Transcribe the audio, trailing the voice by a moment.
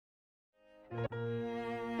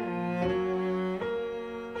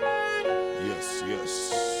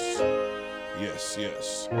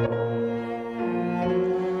Yes.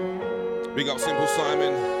 Big up Simple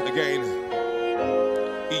Simon again.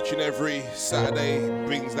 Each and every Saturday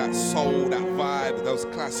brings that soul, that vibe, those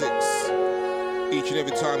classics. Each and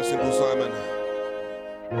every time, Simple Simon.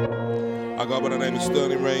 I go by the name of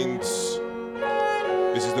Sterling Reigns.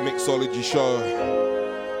 This is the Mixology show.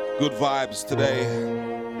 Good vibes today.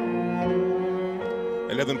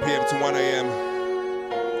 11 p.m. to 1 a.m.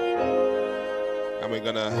 And we're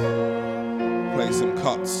gonna play some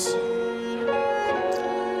cuts.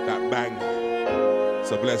 That bang.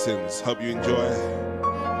 So blessings. Hope you enjoy.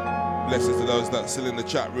 Blessings to those that are still in the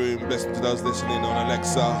chat room. Blessings to those listening on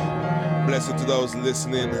Alexa. Blessings to those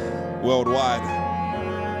listening worldwide.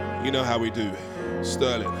 You know how we do.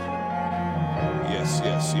 Sterling. Yes.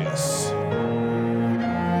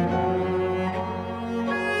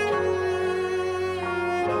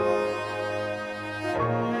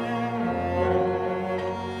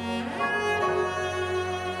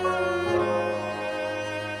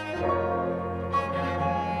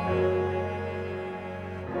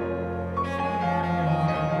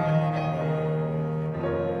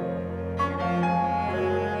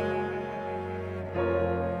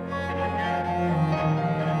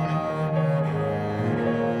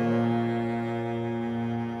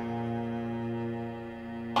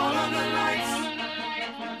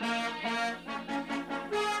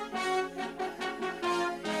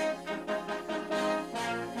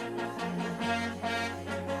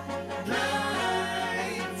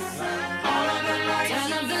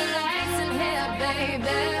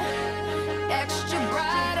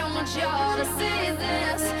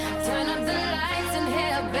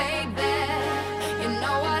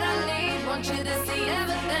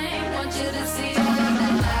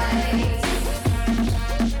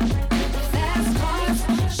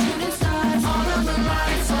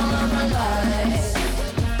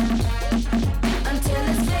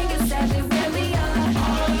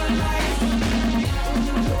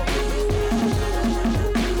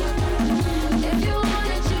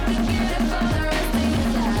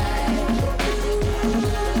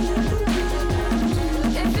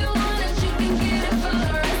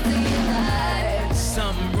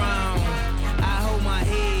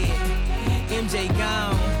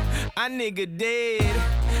 Nigga dead.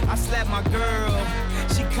 I slapped my girl,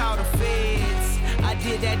 she called the feds. I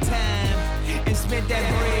did that time and spent that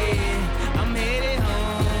bread. I'm headed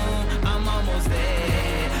home, I'm almost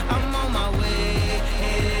there. I'm on my way,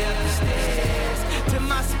 headed up the stairs. To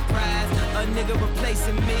my surprise, a nigga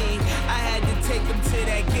replacing me. I had to take him to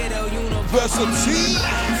that ghetto university.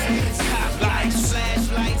 Top lights,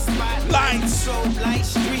 flashlights, spotlights, strobe lights,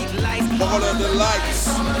 street lights. All of the lights.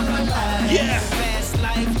 Yeah.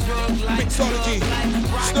 Mixology,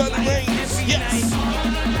 Sterling Reigns, yes.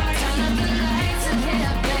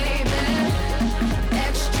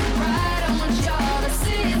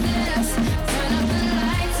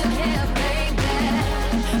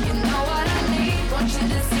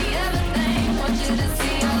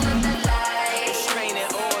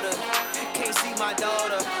 Training order, can't see my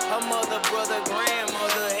daughter. Her mother, brother,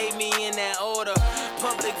 grandmother hate me in that order.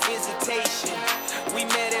 Public visitation, we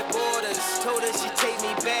met at borders. Told her she'd take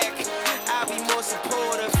me back, I'll be more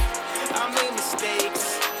supportive. I made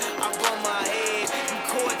mistakes, I bumped my head. You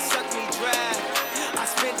court sucked me dry, I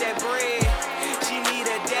spent that bread. She need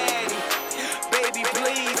a daddy, baby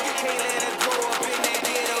please, can't let her grow up in that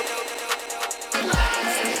ghetto.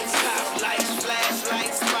 Top lights,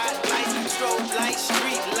 flashlights, spotlights, strobe lights,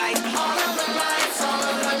 street lights. All of the lights, all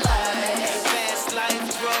of the lights. Fast life,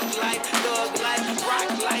 drug life, thug life, rock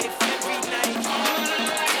life, every night.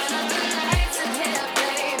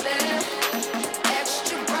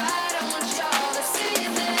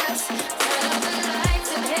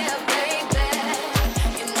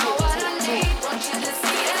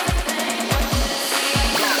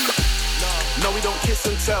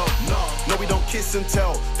 No, we don't kiss and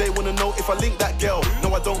tell. They wanna know if I link that girl.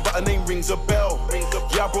 No, I don't, but her name rings a bell.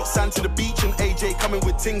 Yeah, I brought Sam to the beach and AJ coming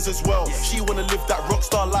with things as well. She wanna live that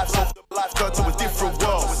rockstar life, so life turned to a different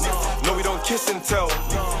world. No, we don't kiss and tell.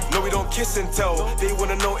 No, we don't kiss and tell. They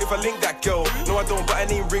wanna know if I link that girl. No, I don't, but her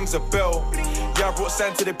name rings a bell. Yeah, I brought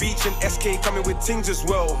Sam to the beach and SK coming with things as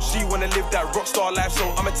well. She wanna live that rockstar life, so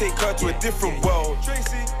I'ma take her to a different world.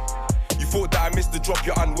 Thought that I missed the drop,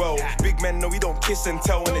 you're unwell. Big men know we don't kiss and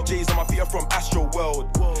tell. When the J's on my feet are from Astro World.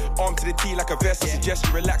 Arm to the T like a vest. I suggest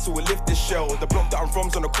you relax or we'll lift this shell. The block that I'm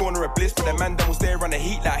from's on the corner of Bliss, but the man that was there on the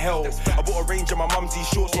heat like hell. I bought a range of my mum's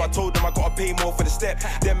shorts, so I told them I gotta pay more for the step.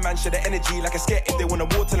 Them man share the energy like a sket. If they want a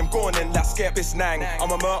war, tell them go on then, that's skep. It's nang.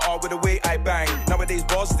 I'm a murder with the way I bang. Nowadays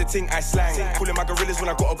bars is the thing I slang. Pulling my gorillas when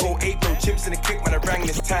I gotta go ape. No chimps in the click, man, I rang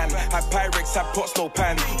this tan. Had Pyrex, had pots, no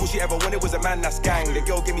pan. All she ever wanted was a man that's gang. The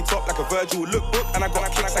girl gave me top like a Virgil lookbook, and I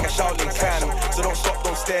got kicks like a Shaolin can. So don't stop,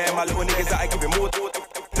 don't stare. My little niggas that I give it more.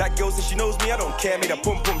 That girl says she knows me, I don't care. Made a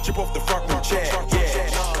pum pum chip off the front row chair.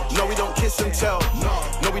 Yeah. No, we don't kiss and tell.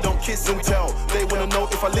 No, we don't kiss and tell. They wanna know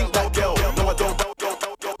if I link that girl. No, I don't.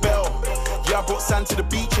 Bell. Yeah, I brought Sam to the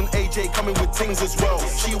beach and AJ coming with things as well.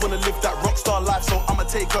 She wanna live that rockstar life, so I'ma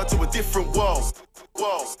take her to a different world.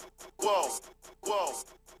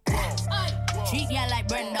 Treat ya like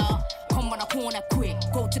Brenda. Come on the corner quick,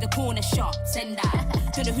 go to the corner shop, send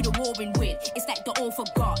that. Don't know who the warring with, it's like the all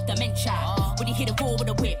forgot, dementia. When you hit the wall with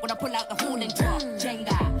a whip, when I pull out the horn and drop,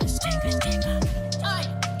 Jenga.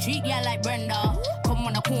 Treat ya like Brenda. Come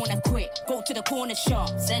on the corner quick, go to the corner shop,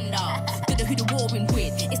 send that. Don't know who the warring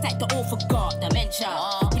with, it's like the all forgot, dementia.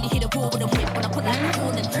 When you hit the wall with a whip, when I pull out the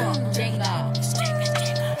horn and drop, Jenga.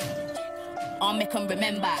 I'll make them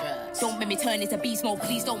remember. Don't make me turn into beast mode.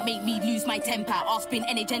 Please don't make me lose my temper. I'll spin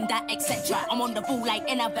any gender, etc. I'm on the ball like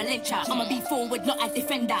Enna Valencia. I'ma be forward, not a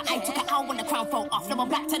defender. I took it out when the crown fell off. Now I'm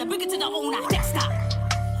back to the bigger to the owner. Dexter.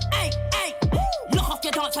 Hey, hey. Lock off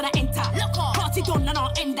your dance when I enter. Lock off. Party done and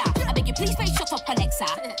I'll end that. I beg you, please face shut up, Alexa.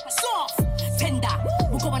 Soft. Tender.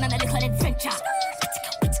 We're going on a little adventure.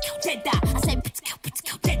 Dead that. I said,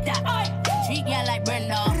 dead that. Treat ya like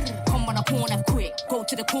Brenda. On a corner quick, go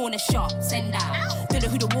to the corner shop, send out. Don't know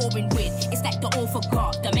who the warring with, it's like the all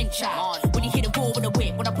forgot, dementia. When you hit the wall with a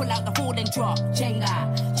whip, when I pull out the fall and drop, Jenga.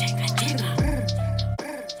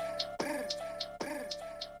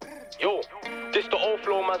 Yo, this the old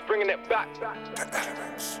flow, man's bringing it back.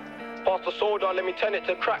 Pass the soda, let me turn it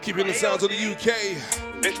to crack. Keeping the sounds of the UK.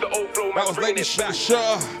 This the old flow, That man's was bringing Lady it back.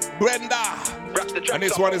 Sure, Brenda. And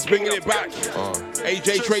this one is bringing it back.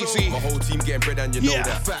 AJ Tracy. My whole team getting bread and you know Yeah.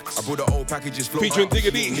 that. Facts. I brought the old packages flow Featuring back.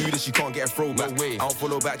 Digga D. She knew that she can't get a throwback. No way. I don't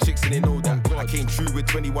follow back chicks and they know that. I came true with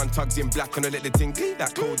 21 tugs in black and I let the thing clean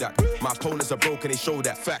that Kodak. My opponents are broken, they show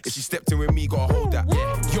that. Facts. If she stepped in with me, gotta hold that.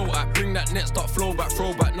 Yo, I bring that net, start flow back,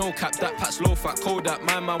 throwback, no cap, that pat's low fat, Kodak.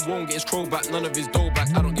 My man won't get his crow back, none of his dough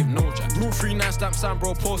back, I don't give no jack. Rule 39 stamp, Sam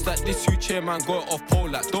bro, post that. This you chairman, go off pole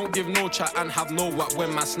that. Don't give no chat and have no whack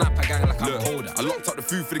when man snap a gang like I'm colder. I locked up the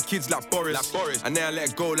food for the kids like Boris. And now I let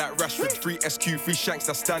it go like Rashford. 3 SQ, 3 shanks,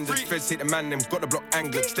 that's standard. Feds hit the man, them got the block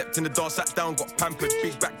angered. Stepped in the door, sat down, got pampered.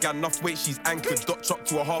 Big back gal, enough weight, she's anchored. Dot chopped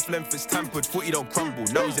to a half length, it's tampered. Footy don't crumble,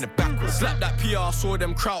 now he's in the backwards. Slap that PR, saw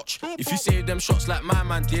them crouch. If you save them shots like my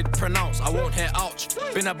man did, pronounce, I won't hear ouch.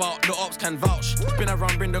 Been about, the ops can vouch. Been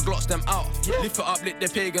around, bring the glocks them out. Lift it up, lit the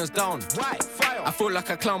pagans down. I feel like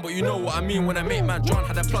a clown, but you know what I mean when I make man John.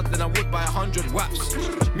 Had a plug, then I would buy 100 waps.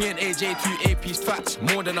 Me and AJ, 2 AP facts,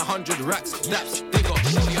 more than 100 racks. Daps, they got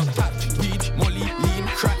shorty up tap. Weed, molly, lean,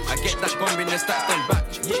 crack. I get that bomb in the stats, then back.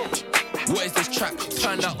 Yeah. What is this track?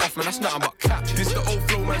 Turn that off, man, that's nothing but cap. This the old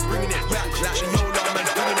flow, man's bringing it back. Like the Yola,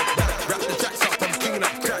 man's bringing it back. Wrap the jacks up, I'm bringing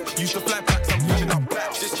up crack. Used to fly packs, I'm bringing up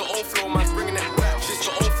back. This the old flow, man's bringing it back. This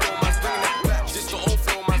the old flow, man's bringing it back. This the old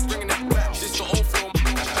flow, man's bringing it back. This the old flow,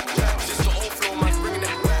 this the old flow, man's bringing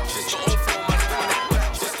it back. This the old flow, man's bringing it back. This the old flow, man's bringing it back.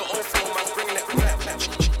 This the old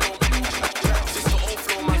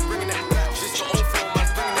flow, man's bringing it back. This the old flow, man's bringing it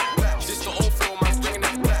back. This the old flow, man's bringing it back. This the old flow, man's bringing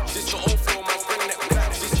it back. This the old flow, man's bringing it back.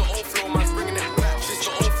 This the old flow, man's bringing it back. This the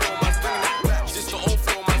old flow, man's bringing it back. This the old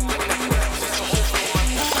flow, man's bringing it back.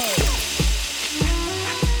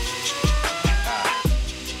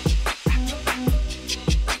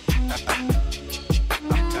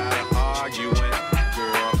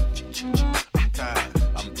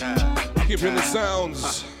 Keeping the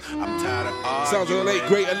sounds. Sounds of the late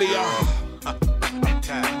great Aaliyah.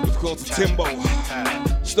 Of course, Timbo.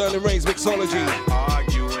 Sterling Reigns, Mixology.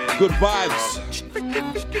 Good vibes.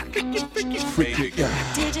 Freaky.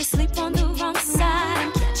 Did you sleep on the wrong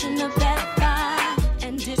side? Catching a bad vibe,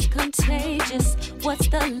 and it's contagious. What's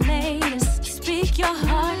the latest? Speak your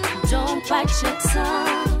heart, don't bite your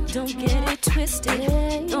tongue. Don't get it twisted,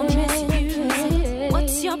 don't misuse it.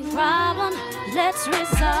 What's your problem? Let's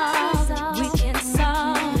resolve. We can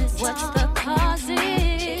solve. What's the cause?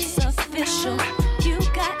 It's official. You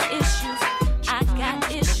got issues, I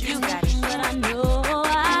got issues, but I know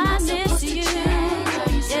I miss you.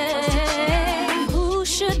 Yeah. Who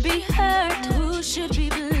should be hurt? Who should be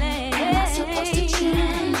blamed? Am I supposed to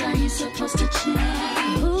change? Are you supposed to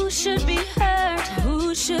change? Who should be hurt?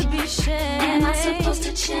 Who should be shamed? Am I supposed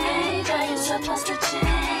to change? Are you supposed to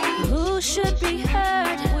change? should be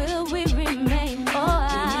heard? Will we remain? Oh,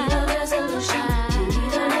 I need a resolution. We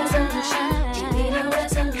need a resolution. We need a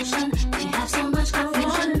resolution. We have so much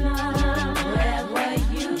confusion. Where were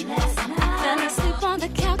you last night? Fell asleep on the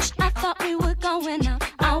couch. I thought we were going out.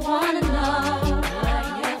 I wanna know where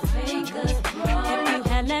your fingers broke. If you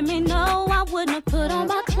had let me know, I wouldn't have put on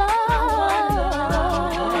my clothes.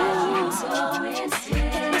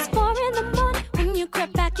 It was 4 in the morning when you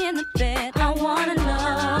crept back in the bed. I wanna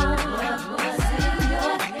know what was in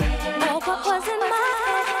your head. Oh, what was in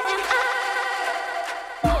mine?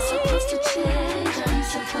 Am I supposed to change? Are you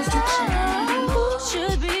supposed to change? Who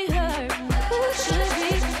should be heard? Who should be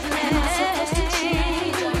blamed? Am I supposed to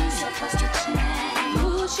change? Are you supposed to change?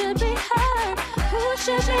 Who should be heard? Who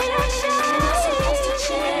should be ashamed? Am I supposed to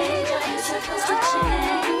change? Are you supposed to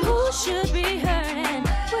change? Who should be heard and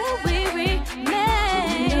will we remain?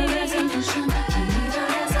 We need a resolution. We need a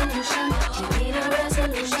resolution. We need a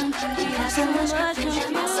resolution. We have so much confusion.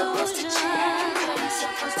 Am I supposed to change? Are you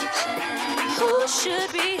supposed to change? Who should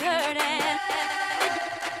be heard and am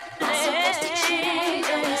I supposed to change?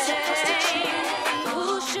 Are you supposed to change? Who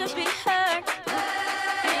should be heard?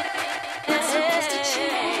 Am I supposed to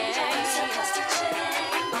change? Are you supposed to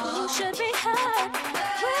change? Who should be heard?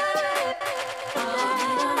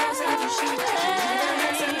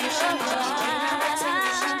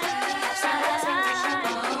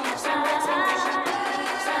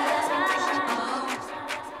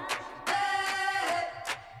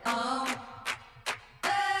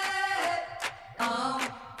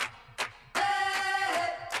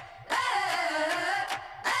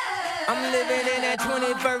 I'm living in that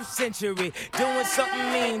 21st century, doing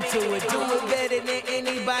something mean to it, do it better than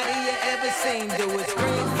anybody you ever seen do it.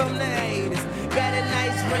 Scream from the haters, got a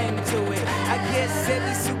nice ring to it. I guess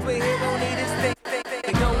every superhero need his thing.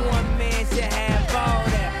 No one man should have all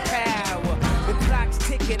that power. The clock's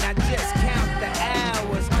ticking, I just count the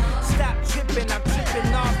hours. Stop tripping, I'm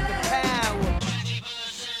tripping off the power.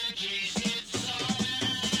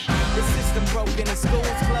 The system broken, the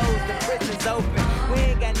school's closed, the prison's open. We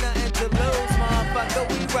ain't got nothing to lose, motherfucker,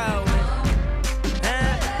 we rollin'.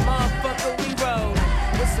 Motherfucker, we rollin'.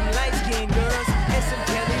 With some light-skinned girls and some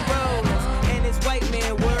Kelly Rollers. In this white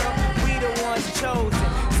man world, we the ones chosen.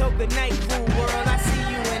 So good night, cool world, I see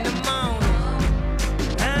you in the morning.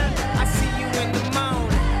 I see you in the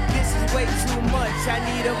morning. This is way too much, I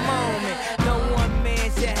need a moment. No one man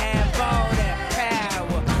should have all that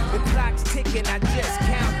power. The clock's ticking, I just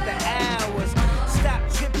count the hours. Stop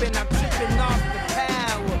tripping, I'm tripping off the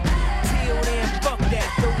power. Till then, fuck that,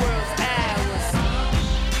 the world's ours.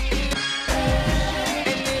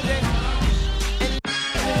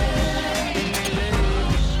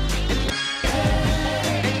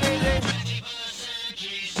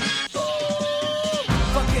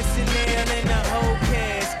 Fuck SNL and the whole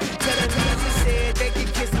cast. Tell them Jesus said they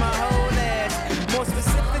could kiss my whole ass. More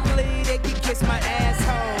specifically, they could kiss my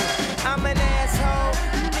asshole. I'm an asshole,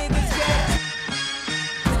 you niggas got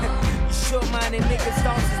you short-minded niggas,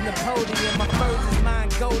 thoughts is Napoleon. My furs is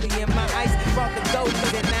Mongolian. My ice brought the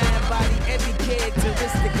goldie and I embody every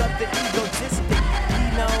characteristic of the egotistic. He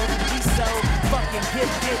knows he's so fucking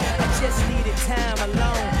gifted. I just needed time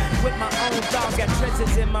alone with my own dog. Got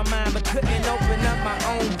treasures in my mind but couldn't open up my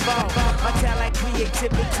own vault. My talent,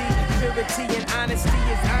 creativity, purity, and honesty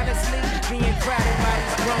is honestly being crowded by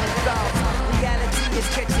these grown thoughts. Reality is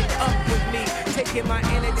catching up with me, taking my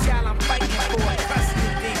inner child, I'm fighting for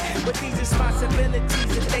custody. With these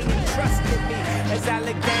responsibilities that they entrusted me, as I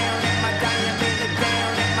look down at my diamond, look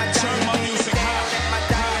down at my diamond. Turn my music high. At my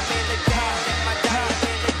diamond, look down at my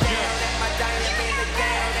diamond, look down at my diamond, look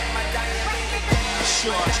down at my diamond, look down.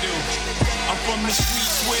 Sure I do. I'm from the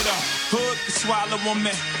streets with a hood to swallow on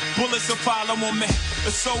me. Bullets will follow on me.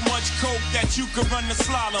 There's so much coke that you could run the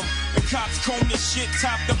slalom. The cops comb this shit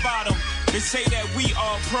top to bottom. They say that we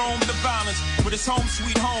are prone to violence, but it's home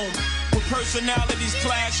sweet home. With personalities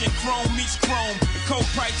clash and chrome meets chrome. The coke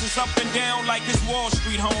prices up and down like it's Wall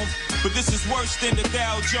Street home. But this is worse than the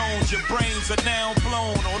Dow Jones. Your brains are now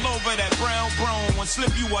blown all over that brown brone. One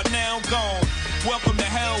slip you are now gone. Welcome to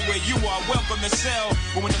hell where you are welcome to sell.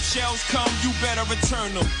 But when them shells come, you better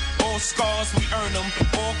return them. All scars, we earn them.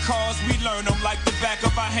 All cars, we learn them like the back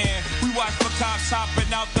of our hand. We watch for cops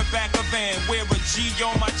hopping out the back of van. Wear a G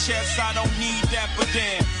on my chest, I don't need that, but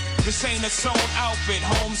damn. This ain't a sewn outfit,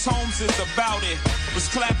 Holmes is about it. Was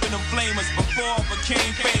clapping them flamers before I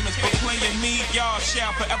became famous. For playing me, y'all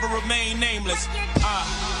shall forever remain nameless. I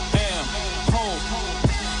am home.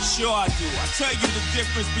 Sure I do. I tell you the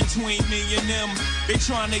difference between me and them. They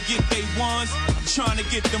trying to get they ones, I'm trying to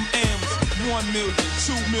get them M's. 1 million,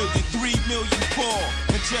 2 million, 3 million, 4.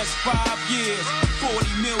 In just 5 years, 40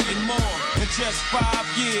 million more. In just 5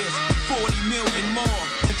 years, 40 million more.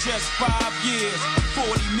 In just 5 years,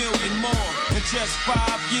 40 million more. In just 5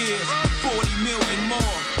 years, 40 million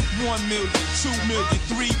more. 1 million, 2 million,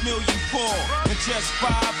 3 million, 4. In just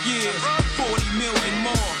 5 years, 40 million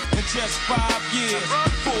more. In just 5 years,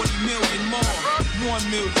 40 million more. 1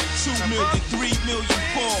 million, 2 million, 3 million,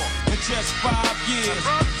 4. In just 5 years,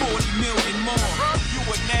 40 million more. You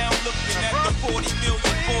are now looking at the 40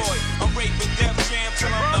 million boy. I'm raping Def Jam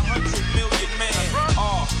till I'm the 100 million man.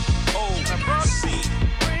 R-O-C.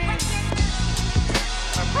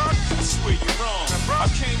 I swear you're wrong. I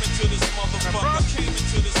came into this motherfucker. I came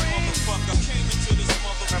into this motherfucker. I came into this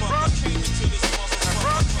motherfucker. I came into this motherfucker.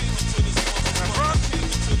 I came into this motherfucker. I came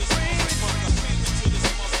into this motherfucker. I came into this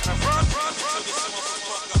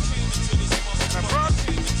motherfucker. I came into this motherfucker. I came into this motherfucker. I came into this motherfucker. I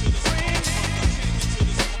came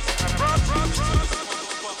into this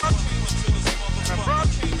motherfucker. I came into this motherfucker. I came into this motherfucker. I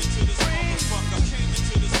came into this motherfucker. I came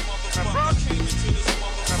into this motherfucker. I came into this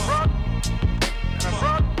motherfucker.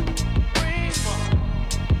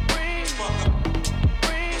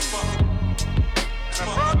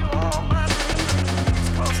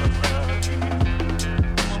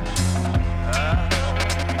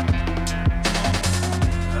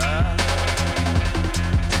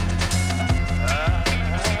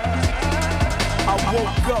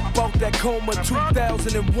 Up out that coma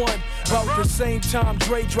 2001. About the same time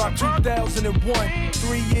Dre dropped 2001.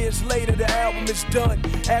 3 years later the album is done.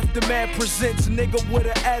 Aftermath presents Nigga with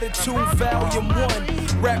an Attitude Volume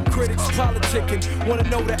 1. Rap critics politicking, wanna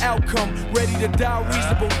know the outcome. Ready to die,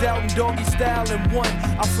 reasonable doubt and doggy style in one.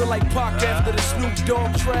 I feel like Pac after the Snoop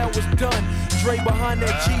Dogg trial was done. Dre behind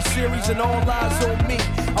that G-Series and all eyes on me.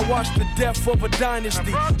 I watched the death of a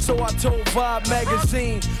dynasty, so I told Vibe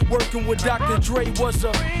magazine. Working with Dr. Dre was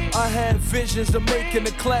I had visions of making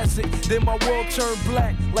a classic. Then my world turned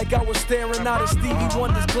black, like I was staring out of Stevie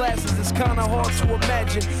Wonder's glasses. It's kinda hard to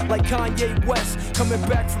imagine, like Kanye West coming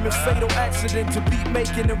back from a fatal accident to beat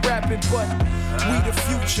making and rapping. But we the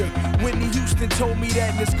future. Whitney Houston told me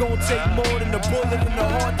that, and it's gonna take more than a bullet in the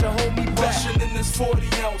heart to hold me back. Rushing in this 40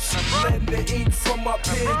 ounce, letting the ink from my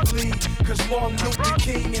pen bleed. Cause Martin Luther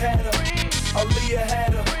King had her, Aaliyah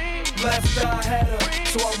had her, Left Eye had her,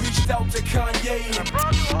 so I reached out to Kanye and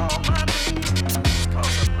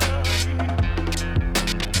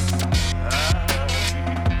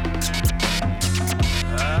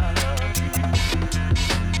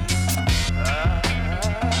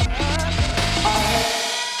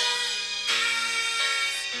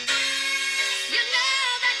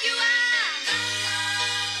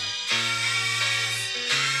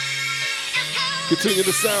Continue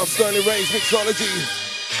the sound, Sterling Ray's Mixology.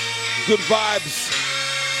 Good vibes.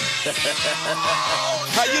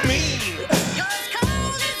 How you mean?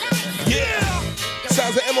 Yeah.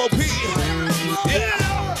 Sounds of MOP.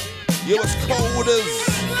 Yeah. You're as cold as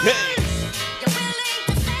hey.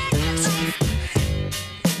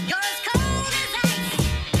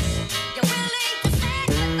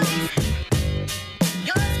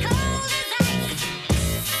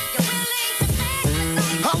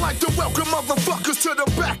 Welcome motherfuckers to the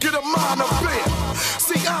back of the minor bed.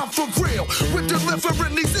 See, I'm for real with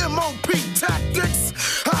delivering these MOP tactics.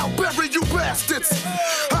 I'll bury you bastards.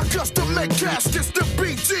 I custom make caskets, the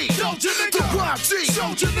BG, the YG,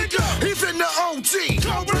 even the OG.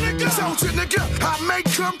 Soldier nigga, I may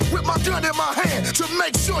come with my gun in my hand to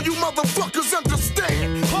make sure you motherfuckers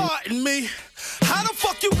understand. Pardon me. How the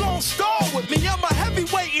fuck you gon' stall with me? I'm a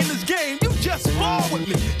heavyweight in this game. You just fall with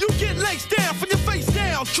me. You get laced down from your face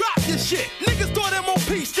down. Drop your shit. Niggas thought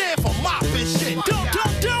MOP stand for mopping shit.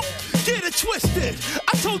 Don't get it twisted.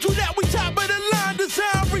 I told you that we top of the line,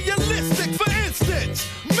 design realistic. For instance,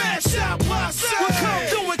 mash out my side. We come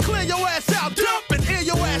through and clear your ass out. Dump and air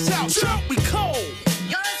your ass out. Jump, we cold.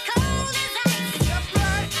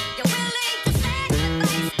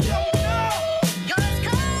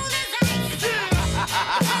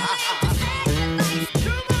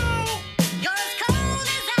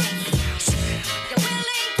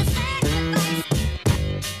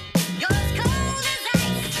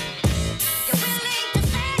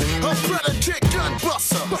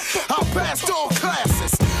 I passed all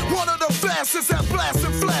classes, one of the fastest at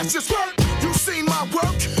blasting flashes. You seen my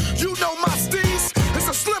work, you know my steez. It's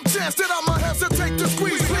a slim chance that I'ma hesitate to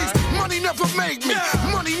squeeze. Please, money never made me,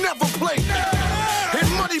 money never played me,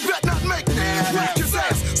 and money bet not make me. Whack his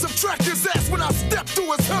ass, subtract his ass when I step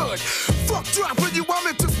through his hood. Fuck dropping you, I'm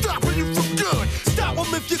into stopping you for good. Stop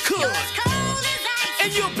him if you could.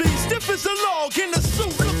 And you'll be stiff as a log in a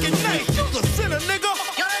suit looking nice. You's a sinner, nigga.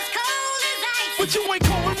 You're as cold as ice. But you ain't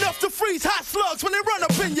cold enough to freeze hot slugs when they run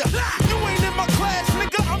up in ya. You ain't in my class,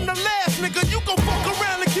 nigga. I'm the last, nigga. You gon' fuck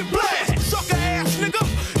around and get blasted. Sucker ass, nigga.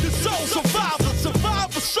 The soul survivor,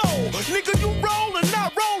 survivor soul. Nigga, you roll and I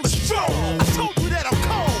roll a stroll. I told you that I'm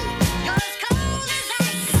cold. You're as cold as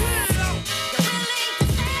ice. You're willing to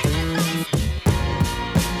sacrifice.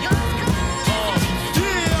 You're as cold as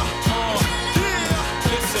ice.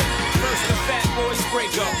 Listen, first the fat boys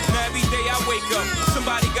break up. Now every day I wake up,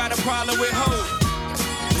 somebody got a problem with hoes.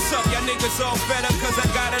 What's up, y'all niggas all fed up cause I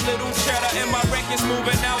got a little cheddar and my record's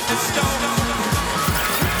moving out the stove.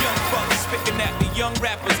 Young fuckers spitting at me, young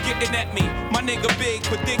rappers getting at me. My nigga Big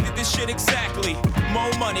predicted this shit exactly.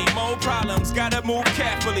 More money, more problems, gotta move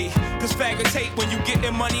carefully. Cause faggots hate when you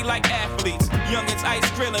getting money like athletes. Youngins ice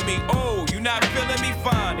grilling me, oh, you not feeling me?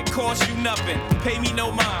 Fine, it costs you nothing, pay me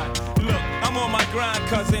no mind. Look, I'm on my grind,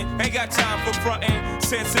 cousin, ain't got time for frontin'.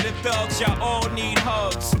 Sensitive thugs, y'all all need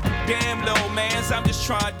hugs. Damn little mans, I'm just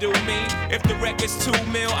trying to do me. If the record's 2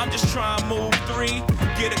 mil, I'm just trying to move 3.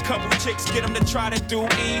 Get a couple chicks, get them to try to do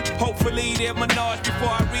E. Hopefully they're Menage before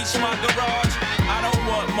I reach my garage. I don't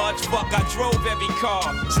want much, fuck, I drove every car.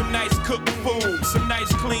 Some nice cooked food, some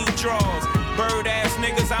nice clean drawers. Bird ass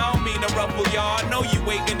niggas, I don't mean to ruffle y'all. I know you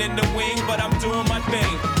waiting in the wing, but I'm doing my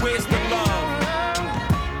thing. Where's the love?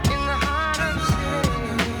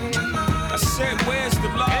 I said, where's the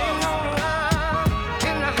love?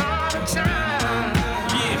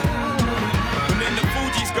 Yeah. And then the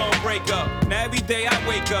Fuji's gon' break up. Now every day I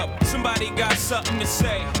wake up, somebody got something to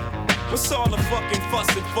say. What's all the fucking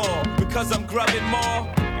fussing for? Because I'm grubbing more,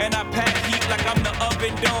 and I pack heat like I'm the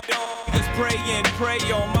oven door. Niggas pray and pray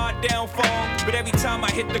on my downfall, but every time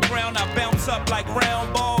I hit the ground, I bounce up like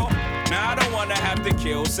round ball. Now I don't wanna have to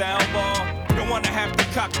kill soundball, don't wanna have to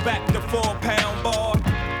cock back the 4-pound ball.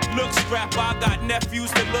 Look, strap, I got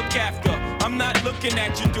nephews to look after. I'm not looking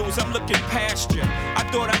at you dudes, I'm looking past you. I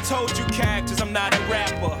thought I told you characters, I'm not a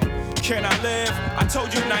rapper. Can I live? I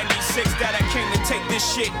told you 96 that I came to take this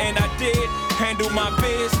shit, and I did. Handle my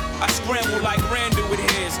biz, I scramble like Randall with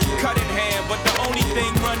his. Cut in hand, but the only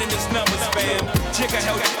thing running is numbers, fam. Jigga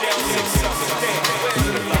held you down 6 summers, damn.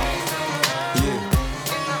 Where's the love?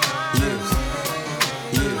 Where's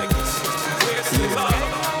the love?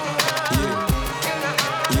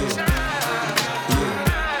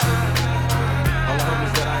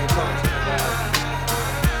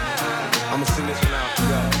 I'ma send this one out to y'all,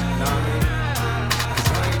 know what I mean? Cause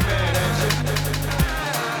I ain't mad at you.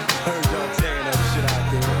 Heard y'all tearing up shit out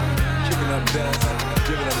there, kicking up dust,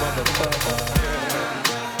 giving a motherfucker.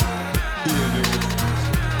 Yeah, niggas.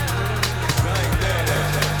 Cause I ain't mad at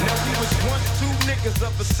you. Now we was once 2 niggas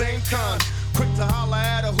of the same kind, quick to holler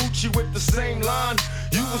at a hoochie with the same line.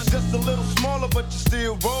 You was just a little smaller, but you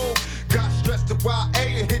still roll. Got stressed to YA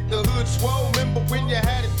and hit the hood swole. Remember when you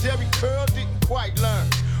had a Jerry curl, didn't quite learn.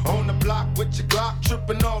 On the block with your Glock,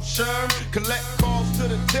 tripping off Sherm. Collect calls to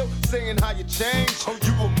the tilt, saying how you changed. Oh,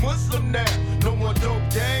 you a Muslim now, no more dope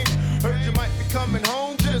game. Heard you might be coming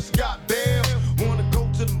home, just got bail. Wanna go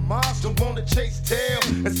to the mosque, don't wanna chase tail.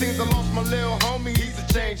 It seems I lost my little homie, he's a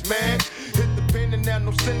changed man. Hit the pen and now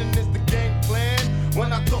no sinning is the game plan.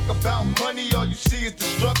 When I talk about money, all you see is the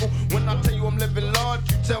struggle. When I tell you I'm living large,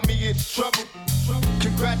 you tell me it's trouble.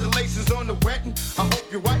 Congratulations on the wedding. I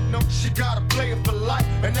hope your wife knows she got a player for life,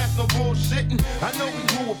 and that's no bullshitting. I know we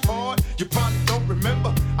grew apart, you probably don't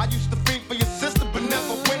remember. I used to fiend for your sister, but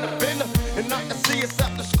never win a bender. And I can see us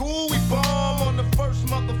after school, we bomb on the first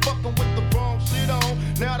motherfucker with the wrong shit on.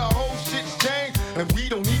 Now the whole shit's changed, and we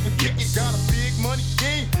don't even get it. Got a big money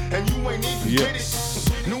scheme, and you ain't even with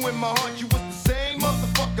it. Knew in my heart you was the same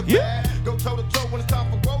motherfucker bad. Go toe to toe when it's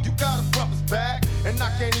time for growth, you got a brother's back. And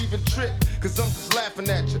I can't even trip, cause I'm just laughing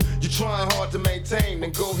at you. You trying hard to maintain,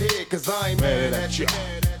 then go ahead, cause I ain't mad at you.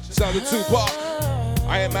 Sound of Tupac.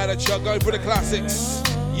 I ain't mad at you. Going for the classics.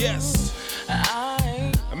 Yes.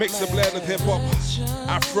 A mix of blend of hip hop,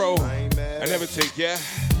 Afro, and everything, yeah?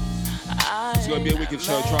 It's gonna be a wicked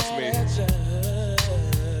show, trust me.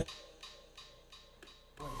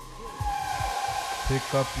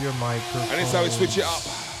 Pick up your microphone. And it's how we switch it up.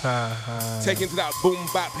 Take into that boom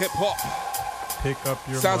bap hip hop. Pick up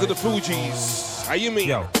your sounds microphone. Of the Fugees. How you mean?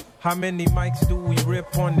 Yo, how many mics do we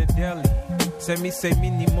rip on the deli? Say me say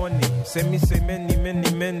many money. Say me say many, many,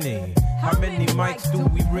 many. How many mics do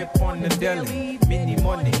we rip on the deli? Many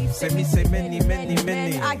money. Say me say many, many,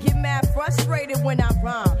 many. I get mad frustrated when I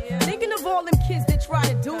rhyme. Thinking of all them kids that try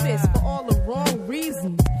to do this for all the wrong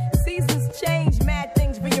reasons. Seasons change, mad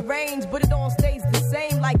things rearrange, but it all stays the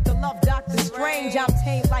same like the love Dr. Strange. I'm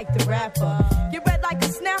tame like the rapper. Get red like a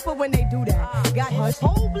snapper when they do that. Got his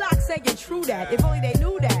whole block saying true that. If only they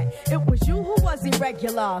knew that. It was you who was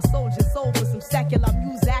irregular. Soldier sold for some secular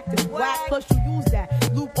music active whack. Plus you use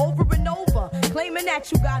that loop over and over. Claiming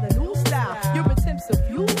that you got a new style. Your attempts are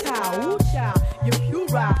futile. Ooh, child, you're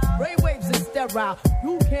puerile. Brainwaves are sterile.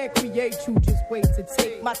 You can't create, you just wait to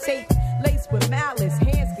take my tape. Laced with malice,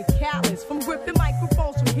 hands get callous. From gripping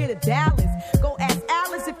microphones from here to Dallas. Go ask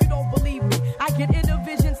Alice if you don't believe me. I get inner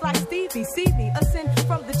visions like Stevie. See me ascend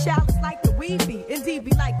from the chalice like the weeby. Indeed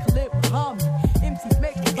be like Khalid Muhammad. MCs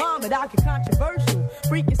make me vomit. I get controversial.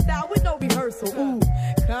 Freaking style with no rehearsal. Ooh,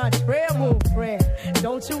 contraire move, friend.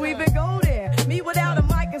 Don't you even go there. Me without a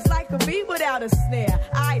mic is like a bee without a snare.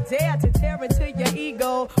 I dare to tear into your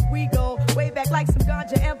ego. We go way back like some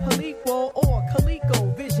ganja and Palico or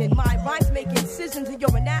Calico vision. My rhymes make incisions in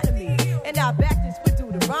your anatomy. And I back this with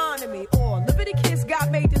Deuteronomy. Or Leviticus,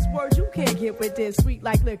 God made this word you can't get with this. Sweet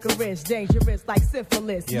like licorice, dangerous like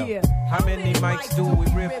syphilis. Yeah. How many mics do we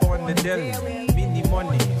rip on the deli? Mini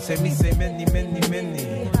money. Say many, many,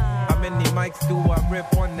 many. How many mics do I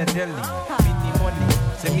rip on the deli? Mini money.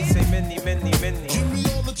 Say many, many, many. Give me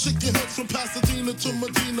all the chicken heads from Pasadena to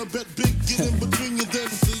Medina. Bet big, get in between your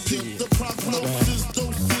dents. Get the prognosis,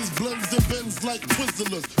 doses, blends and bends like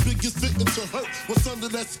Twizzlers. Biggest fitting to hurt what's under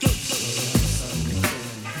that skirt.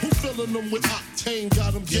 Who filling them with octane?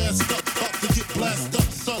 Got them gassed up, about to get blasted up,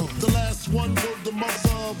 son. The last one word the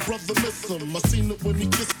mother, brother miss him. I seen it when he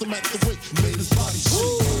kissed him at the wake, made his body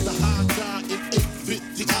shake. The high guy in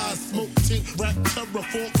 850 eyes, smoke tint, rap terror,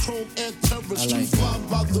 for chrome and terror. Streets fly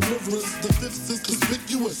by the mirrors, the fifth is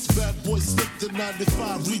conspicuous. Bad boy slipped in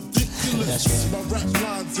 95, ridiculous. Right. My rap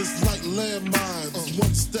lines is like landmines.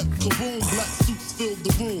 One step, kaboom, black suits fill the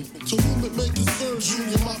room. To whom it may concern,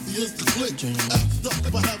 Junior Mafia's the click. Act up,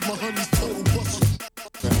 I have my honey's total bustle.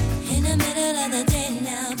 In the middle of the day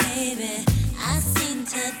now, baby, I seem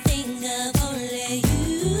to think of only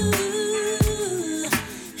you.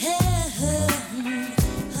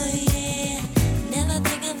 Oh yeah, never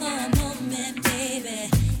thinking for a moment, baby,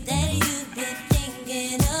 that you've been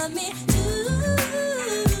thinking of me too.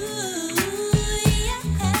 Yeah,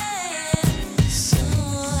 so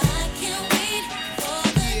I can't wait for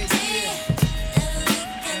the day that we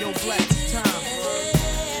can Yo, be Black, it's time, bro.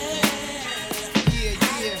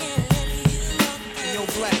 Yo,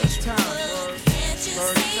 Black, it's time, bro.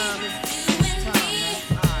 Bird time is time, man.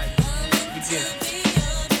 Alright, begin.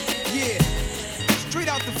 Yeah, straight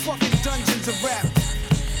out the fucking dungeons of rap,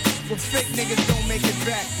 where fake niggas don't make it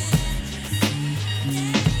back.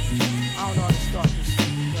 I don't know how to start this.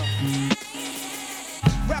 Yo.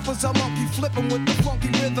 Rappers are monkey flipping with the funky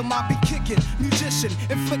rhythm I be kicking. Musician,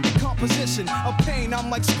 inflicting composition of pain. I'm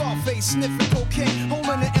like Scarface, sniffing cocaine,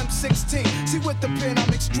 holding an M16. See with the pen I'm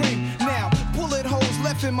extreme. Now, bullet holes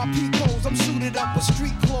left in my peak holes. I'm suited up with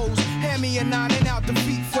street clothes. Hand me a 9 and out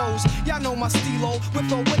defeat foes. Y'all know my stilo, with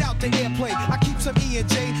or without the airplay. I keep some E and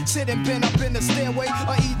J, sitting bent up in the stairway,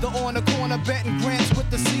 or either on the corner betting grants with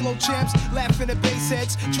the CeeLo champs. Laughing at bass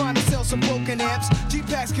heads, trying to sell some broken amps.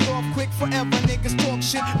 G-Packs get off quick forever, niggas talk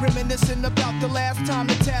shit. Reminiscing about the last time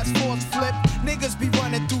the task force flipped. Niggas be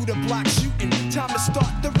running through the block shooting. Time to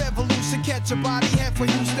start the revolution. Catch a body head for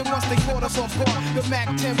Houston once they caught us off guard. The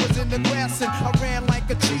Mac 10 was in the grass and I ran like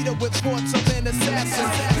a cheetah with thoughts of an assassin.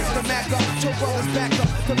 Picked the Mac up, two brothers back up.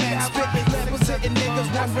 The Mac spit, lead was hitting niggas,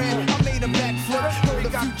 one ran. I made a backflip, heard a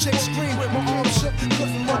few chicks scream. My arm shook,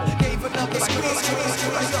 couldn't look, gave another scream.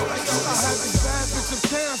 I had this bad bitch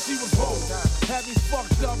uptown, she was bold. Had me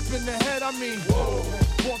fucked up in the head, I mean.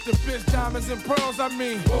 Bought the bitch diamonds and pearls, I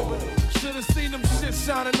mean. Should've seen them shit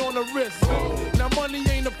shining on the wrist. Now money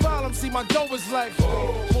ain't a problem, see my dough is like.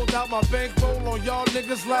 Pulled out my bankroll on y'all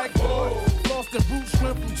niggas like. Lost the boot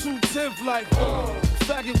shrimp from 210th like.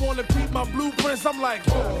 Faggot wanna peep my blueprints, I'm like.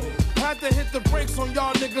 Had to hit the brakes on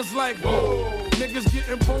y'all niggas like. Niggas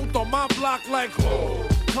getting both on my block like.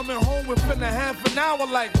 Coming home within a half an hour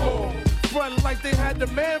like. Frontin' like they had the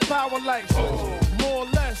manpower like. More or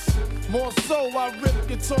less. More so, I rip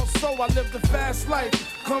guitar so I live the fast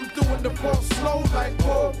life. Come through in the ball slow like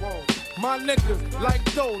whoa. My niggas like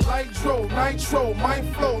dough, like dro, nitro, my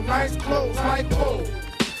flow, nice clothes like whoa.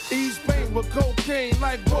 Ease pain with cocaine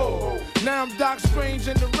like whoa. Now I'm Doc Strange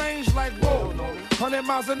in the range like whoa. 100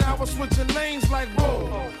 miles an hour switching lanes like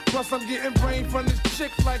whoa. Plus I'm getting brain from this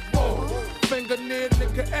chick like whoa. Finger near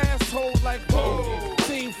nigga asshole like whoa.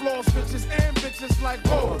 Team floors bitches and bitches like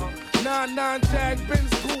whoa. 9-9 tag Benz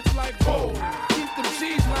group like whoa. Keep them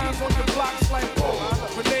cheese lines on the blocks like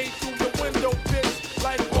whoa. Grenade through the window bitch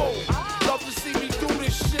like whoa. Love to see me do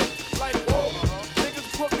this shit like whoa.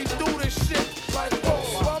 Niggas put me through this shit like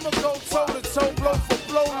whoa. So I'ma go toe to toe, blow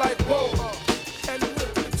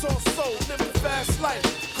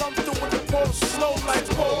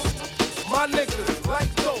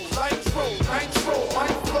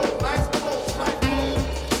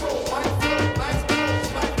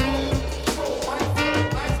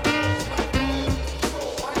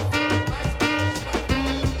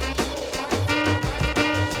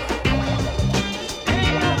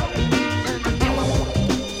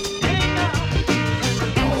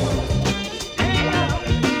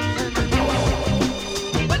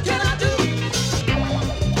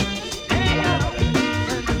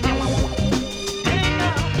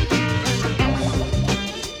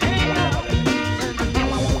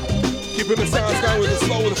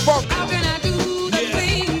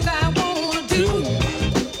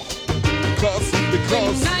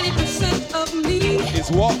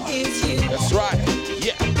what? That's right.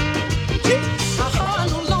 Yeah. My heart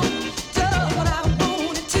no longer does what I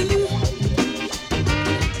want it to.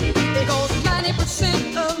 Because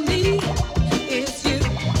 90% of me is you.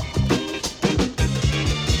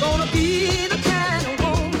 Gonna be the kind of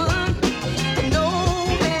woman that no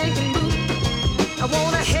man can move. I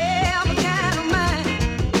wanna have a kind of mind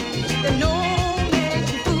that no man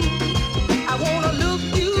can fool. I wanna look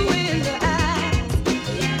you in the eye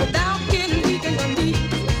without getting weak and weak.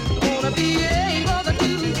 I wanna be able to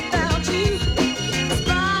do without you. It's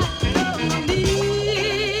right on me.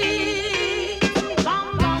 Bum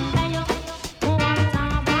bum bayo, one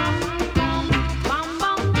time bum bum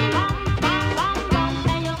bum bum bum bum bum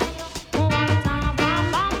bayo, one time bum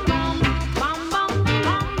bum bum bum bum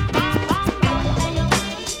bum bayo.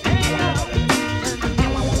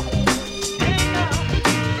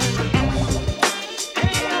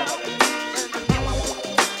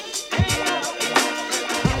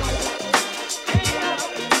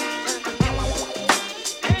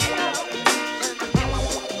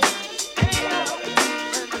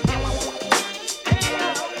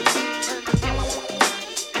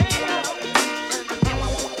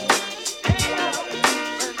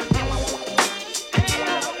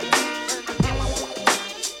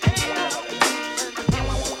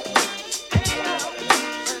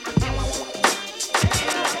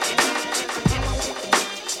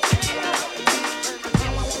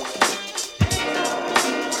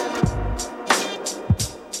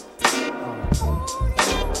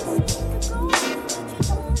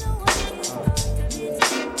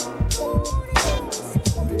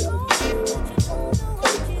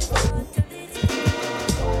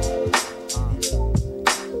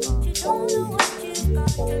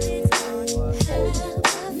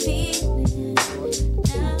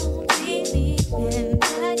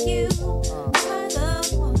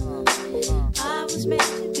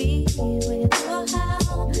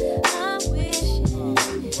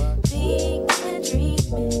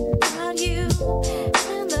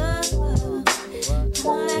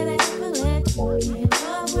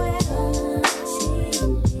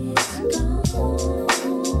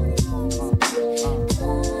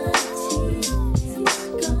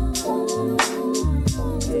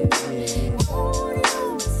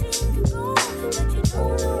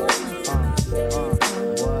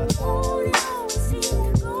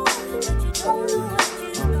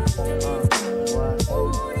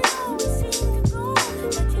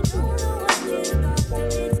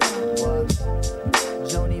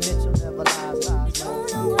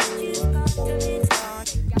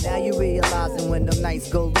 Now you realizing when them nights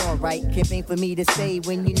go wrong, right? Can't aim for me to stay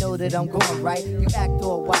when you know that I'm going, right? You act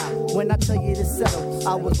all wild when I tell you to settle.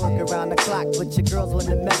 I was working around the clock, but your girls on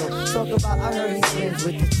the metal. Talk about I heard he's friends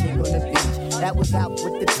with the chick on the beach. That was out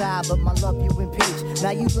with the tie, but my love you impeach.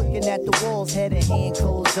 Now you looking at the walls, head and hand,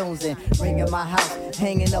 cold jonesing. Ringing my house,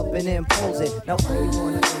 hanging up and imposing. Now why you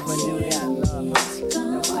wanna go and do that, love? Huh?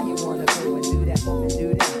 Now why you wanna go and do that, and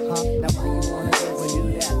do that, huh? Now why you wanna go and do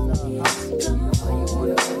that, love? Huh? Now why you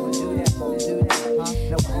wanna go and do that, and do that, huh?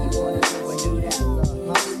 Now why you wanna go and do that, love?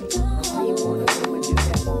 Huh? Now why you wanna go and do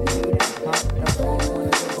that, and do that, huh? Now why you wanna go and do that, love? Huh? Now why you wanna go and do that, and do that,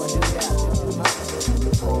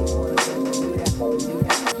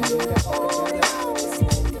 and do that,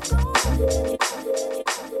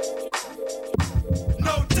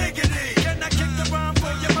 No diggity, can I kick the rhyme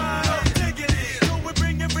for your mind? No diggity, do we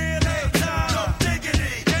bring it real every time? No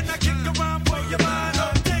diggity, can I kick the rhyme for your mind? No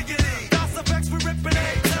diggity, that's effects we ripping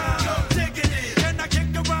every time. No diggity, can I kick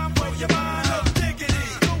the rhyme for your mind? No diggity,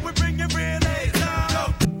 do we bring it real every time? No,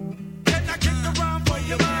 can I kick the rhyme for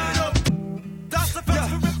your mind? No, that's effects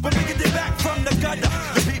we ripping. We're bringing it back from the gutter.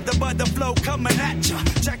 Repeat the butter flow coming at ya.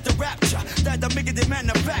 Check the rapture that the miggity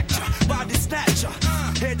manufacture. Body snatcher.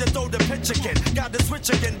 Here to throw the pitch again. Got to switch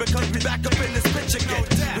again because we back up in this bitch again.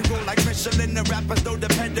 We roll like Michelin, the rappers know the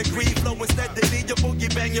pedigree. Flowing steadily, your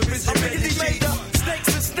boogie bang, your wrist. I'm really made up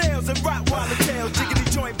snakes and snails and Rottweiler tails. Jiggity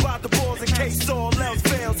joint by the balls in case all else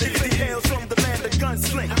fails. Jiggity hails from the land of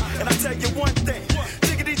gunsling. And I tell you one thing,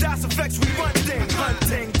 jiggity dice effects, we run things.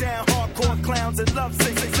 Hunting down hardcore clowns and love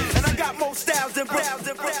singers. And I got more styles than brows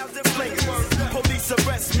and flingers. Police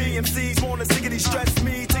arrest me, MCs wanna ziggity stress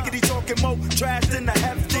me. Tiggity talking more trash than the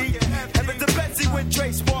hefty. Heaven to Betsy when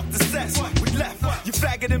Dre sparked the set. We left, you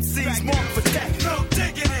faggot MCs marked for death. No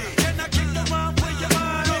diggity, can I kick the rhyme for your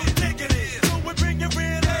mind? No diggity, do we bring it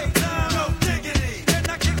real every time? No diggity, can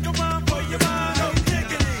I kick the rhyme for your mind? No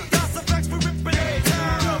diggity, that's the facts we ripping every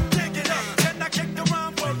time. No diggity, can I kick the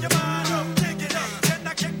rhyme for your mind? No diggity, can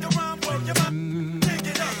I kick the rhyme for your mind?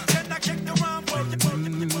 Diggity, can I kick the rhyme for your mind?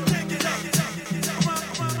 Diggity,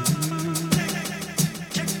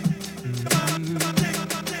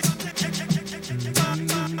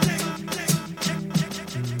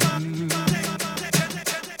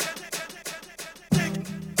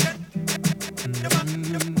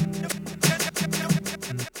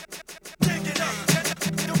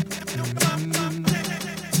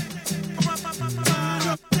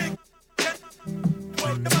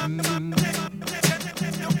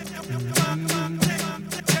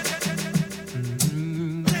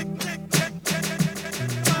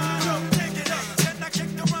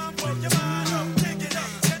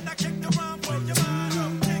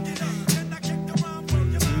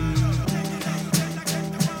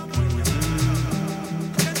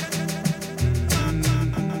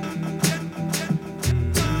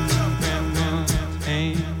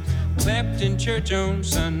 Church on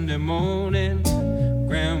Sunday morning,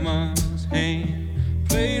 Grandma's hand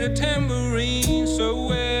played a tambourine so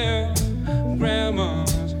well.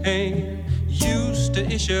 Grandma's hand used to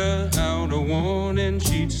issue out a warning.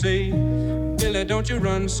 She'd say, Billy, don't you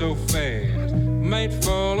run so fast, might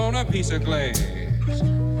fall on a piece of glass,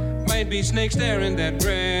 might be snakes there in that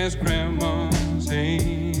grass. Grandma's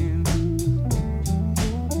hand,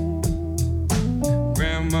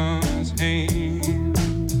 Grandma's hand,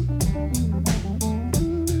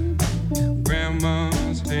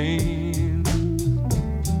 Grandma's hand,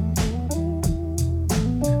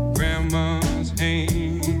 Grandma's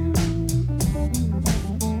hand,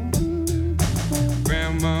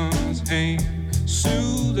 Grandma's hand,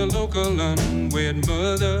 soothe the local unwed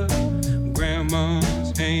mother.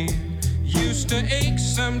 Grandma's hand used to ache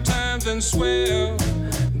sometimes and swell.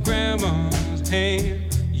 Grandma's hand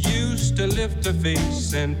used to lift her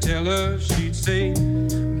face and tell her, she'd say,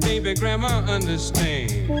 baby, Grandma, understand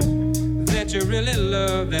that you really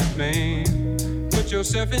love that man. Put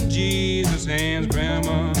yourself in Jesus' hands,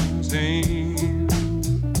 Grandma's hand,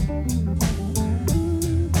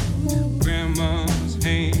 Grandma's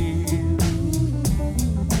hand,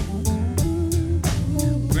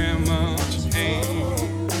 Grandma's hand,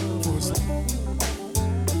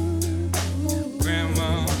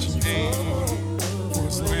 Grandma's hand,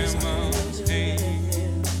 Grandma's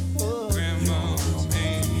hand, Grandma's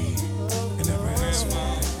hand, and never ask for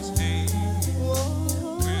it.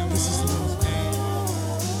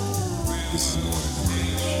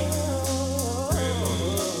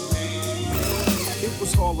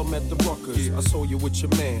 Was Harlem at the Ruckers. I saw you with your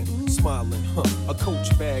man, smiling, a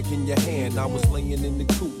Coach bag in your hand. I was laying in the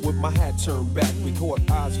coupe with my hat turned back. We caught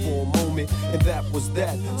eyes for a moment, and that was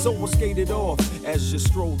that. So I skated off as you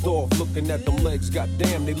strolled off, looking at them legs.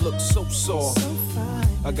 Goddamn, they look so soft.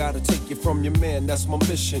 I gotta take you from your man, that's my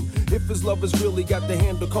mission. If his lovers really got to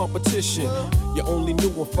handle competition, you only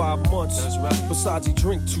knew him 5 months. That's right. Besides, he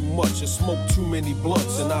drink too much and smoke too many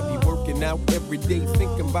blunts. And I be working out every day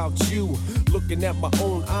thinking about you, looking at my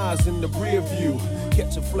own eyes in the rear view,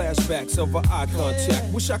 catching flashbacks of our eye contact.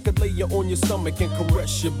 Wish I could lay you on your stomach and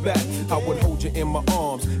caress your back. I would hold you in my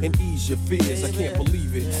arms and ease your fears. I can't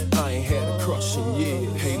believe it, I ain't had a crush in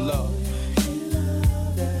years. Hey, love.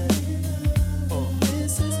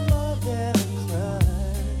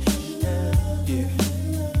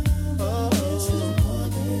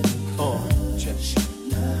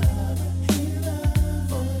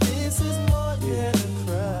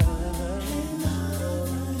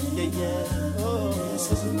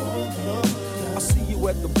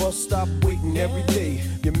 At the bus stop waiting every day.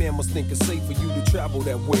 Your man must think it's safe for you to travel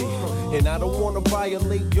that way. And I don't wanna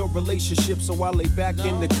violate your relationship, so I lay back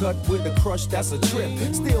in the cut with a crush that's a trip.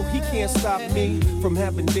 Still, he can't stop me from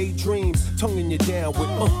having daydreams, tonguing you down with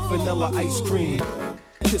vanilla ice cream,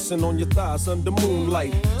 kissing on your thighs under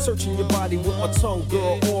moonlight, searching your body with my tongue,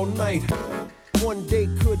 girl, all night. One day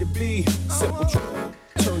could it be simple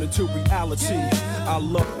turn into reality? I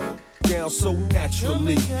love down so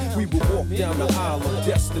naturally. We would walk down the aisle of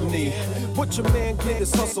destiny. What your man get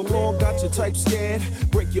is hustle on, got your type scared.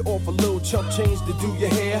 Break you off a little chump change to do your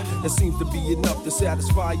hair. That seems to be enough to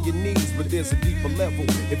satisfy your needs, but there's a deeper level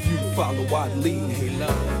if you follow I lead. Hey,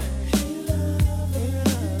 love.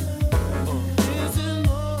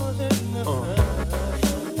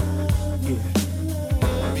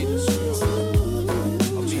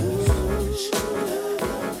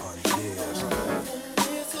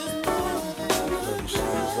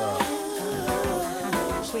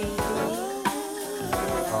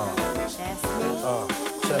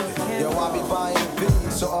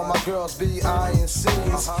 So all my girls be eyeing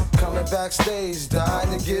C's, coming backstage,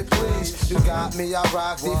 dying to get pleased. You got me, I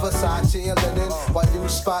rock the Versace and linen, while you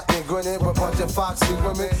spotting, grinning with a bunch of foxy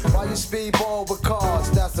women. While you speedball with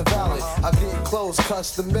cars, that's the valley. I get clothes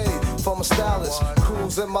custom made from a stylist,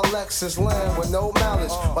 cruise in my Lexus land with no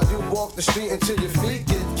malice. While you walk the street until your feet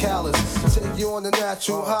get callous, take you on the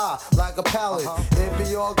natural high like a pallet. It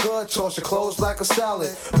be all good, toss your clothes like a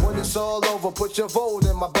salad. When it's all over, put your vote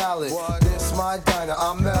in my ballot. This my diner,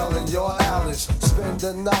 I'm Mel Allen, your Alice. Spend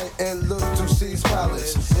the night and look to C's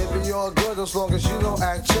palace. It be all good as long as you don't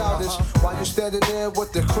act childish. While you standing there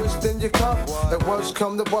with the crisp in your cup, and worst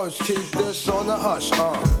come to worst, keep this on the hush.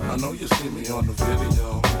 I know you see me on the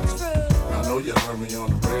video. I know you heard me on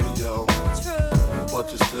the radio.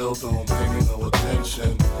 But you still don't pay me no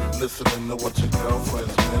attention. Listening to what your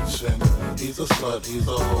girlfriends mention. He's a slut, he's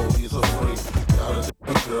a hoe, he's a freak. Got a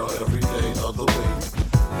different girl every day of the week.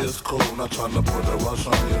 It's cool, not trying to put a rush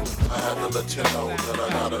on you. I had to let you know that I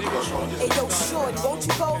got a crush on you. Hey yo, shorty, won't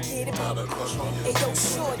you go get it? Got a crush on you. Hey yo,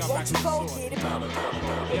 shorty, won't you go get it?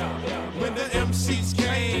 When the MCs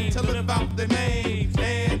came to live out their name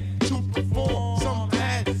and to perform, some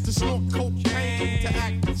had to snort cocaine to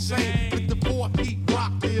act insane. With the 4 heat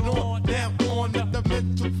rocking on down on the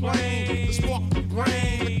mental plane, the spark the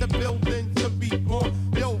brain with the building to be born.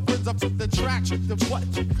 Yo, rinse up the track, the what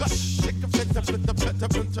you got, sick of it,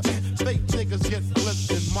 fake niggas get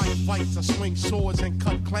flipped in my fights. I swing swords and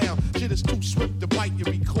cut clown. Shit is too swift to bite, you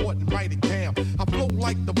record and write it down. I flow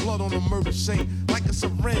like the blood on a murder scene, like a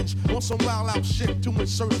syringe on some wild out shit to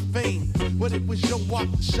insert fame. But it was your walk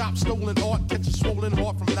the shop, stolen art, catch a swollen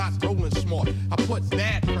heart from not rolling smart. I put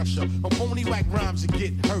bad pressure on phony whack rhymes and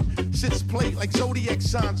get hurt. Sits plate like zodiac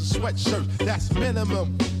signs of sweatshirt. That's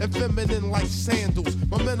minimum and feminine like sandals.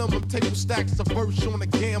 My minimum table stacks the verse on a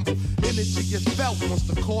gamble. Energy is felt once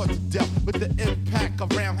the cards are dealt. With the impact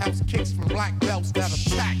of roundhouse kicks from black belts that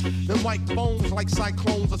attack. Them white bones like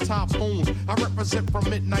cyclones or typhoons. I represent from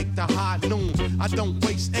midnight to high noon. I don't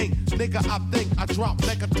waste ink, nigga. I think I drop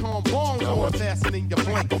megaton bombs more faster than your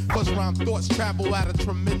blink. Cause rhyme thoughts travel at a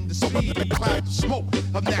tremendous speed. A cloud of smoke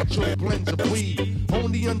of natural blends of weed.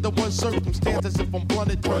 Only under one circumstance, as if I'm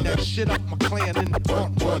blunted. Turn that shit up, my clan in the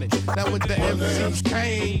front running. Now when the MCs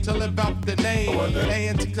came to live out the name,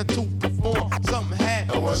 and to perform, something had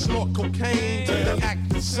to snort cocaine to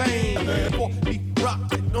act insane. Before he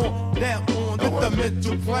rocked it on down on the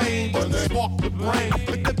mental plane, just to spark the brain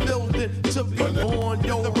with the building to be on.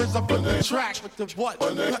 Yo, there is up on the track with the what?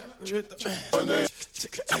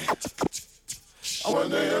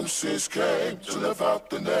 When the MCs came to live out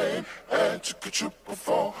the name and to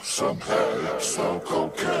perform, some had some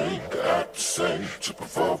cocaine to act the same. To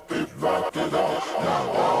perform, beat, rock it all.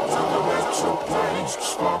 Now all to the mental planes,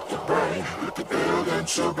 spark the brain with the building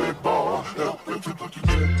to be born.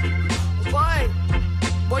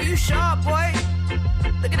 Boy, you sharp, boy.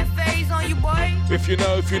 Look at the phase on you, boy. If you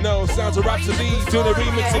know, Sounds of Rhapsody doing a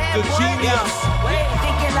remix of The Genius.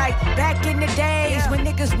 Thinking like back in the days when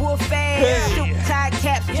niggas wore fades, shoot tied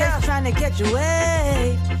caps, just trying to catch a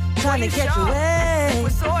wave, trying to catch a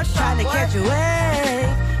wave, trying to catch a wave.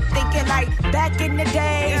 Thinking like back in the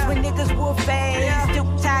days when niggas wore fades,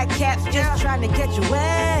 shoot tied caps, just trying to catch a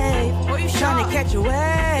wave, trying to catch a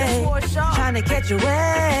wave, trying to catch a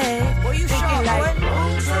wave. Thinking like.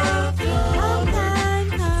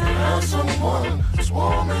 There's someone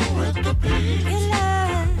swarming with the bees.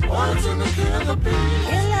 Words in the killer bees.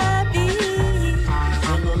 It's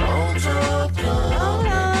been a long time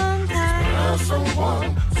coming. There's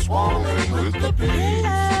someone swarming with the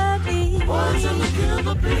bees. Words in the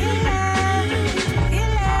killer bees.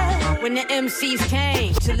 When the MCs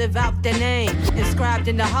came to live out their name, inscribed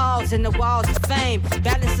in the halls and the walls of fame,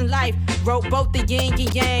 balancing life, wrote both the yin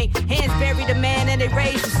and yang. Hands buried a man and they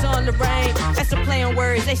raised the sun to rain. That's a play on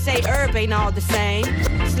words, they say herb ain't all the same.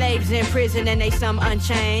 Slaves in prison and they some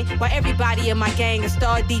unchained. While everybody in my gang a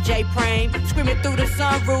star DJ praying, screaming through the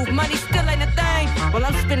sunroof, money still ain't a thing. While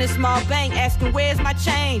I'm spinning small bank, asking where's my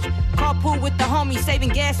change. Carpool with the homie, saving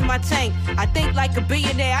gas in my tank. I think like a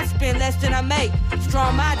billionaire, I spend less than I make.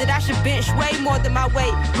 Strong-minded, I should bench way more than my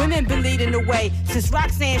weight. Women been leading the way since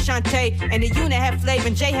Roxanne, Shantae, and the unit had Flav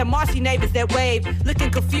and Jay had Marcy neighbors that wave. Looking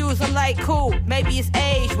confused, I'm like, cool, maybe it's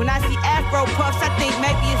age. When I see Afro puffs, I think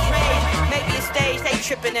maybe it's rage. Maybe it's stage, they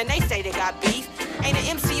tripping and they say they got beef. Ain't an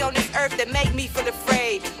MC on this earth that make me feel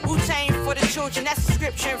afraid. Wu-Tang for the children, that's a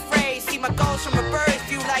scripture and phrase. See my goals from a bird's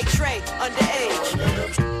view like Trey,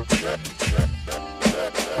 underage.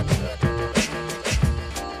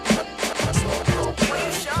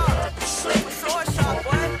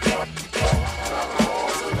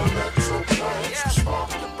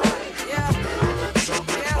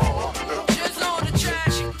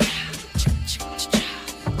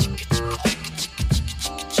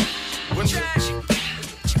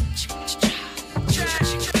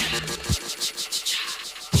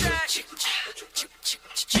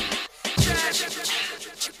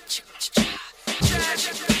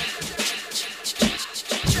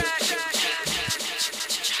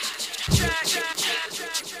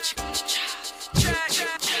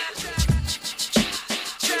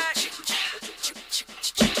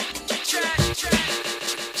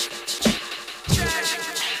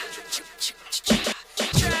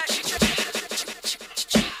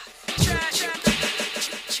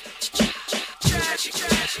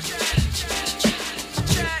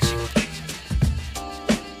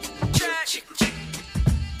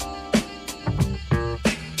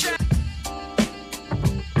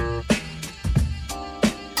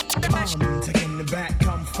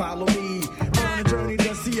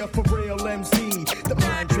 for real MC. The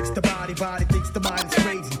mind tricks the body, body thinks the mind is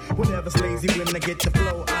crazy. Whatever's lazy, when I get the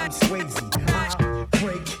flow, I'm Swayze. I'll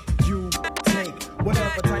break, you take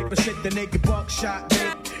whatever type of shit the nigga buckshot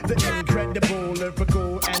make. The incredible,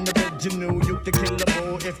 lyrical, and original. You can kill them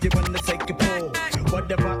all if you wanna take a pull.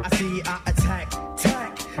 Whatever I see, I attack.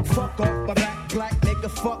 Tack, fuck off my back, black nigga,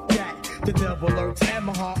 fuck that. The devil lurks and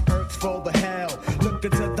my heart irks for the hell. Look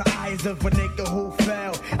into the eyes of a nigga who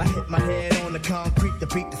fell. I hit my head on the concrete to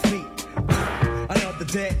beat the feet. Another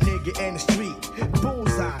dead nigga in the street.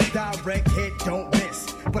 Bullseye, direct hit, don't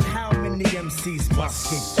miss. But how many MCs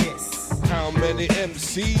must get this? How many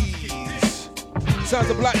MCs? Sounds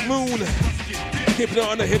of Black Moon. Keeping it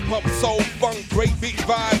on the hip hop, soul, funk, great beat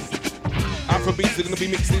vibe. Afrobeats are gonna be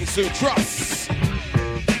mixed in soon. Trust.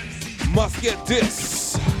 Must get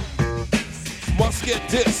this. Must get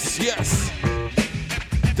this, yes.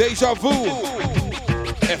 Deja vu.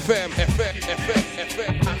 FM.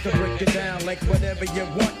 I can break it down like whatever you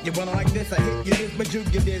want. You want like this, I hit you this, but you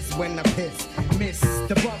get this when I piss. Miss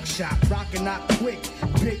the buckshot, rockin' out quick.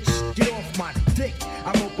 Bitch, get off my dick.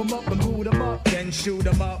 I rope 'em up and boot 'em up, then shoot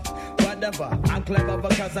 'em up. Whatever, I'm clever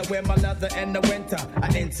because I wear my leather in the winter. I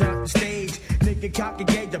enter the stage, nigga cock a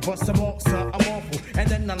gauge, I bust some off, so I'm awful. And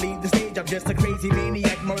then I leave the stage, I'm just a crazy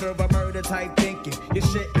maniac, murder type thinking. You're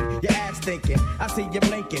shitting, your ass thinking, I see you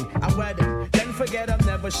blinking, I wet him. Then forget him,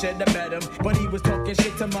 never should have met him. But he was talking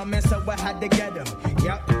shit to my man, so I had to get him.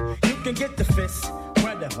 Yup, you can get the fist,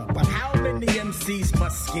 whatever. But how many MCs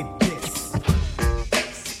must get this?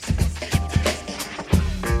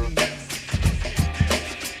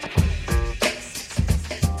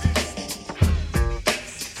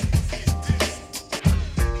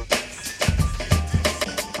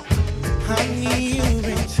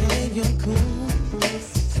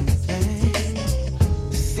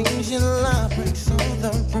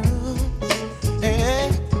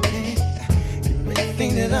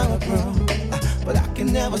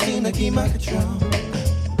 Never seem to keep my control.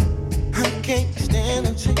 I can't stand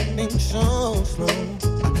the changing so slow.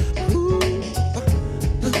 Ooh,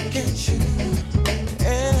 look at you,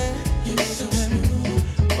 yeah, you're so smooth.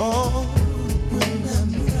 Oh, when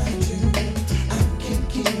I'm around you, I can't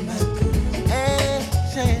keep my cool. Yeah,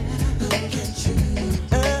 look at you,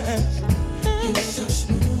 you're so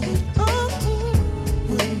smooth. Oh,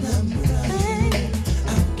 when I'm around you, I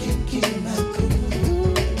can't keep my cool.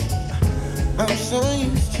 I'm so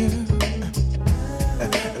used to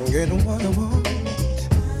getting what I want,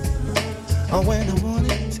 or when I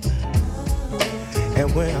want it,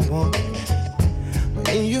 and when I want it.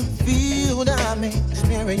 When you feel that I'm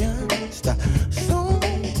experienced, so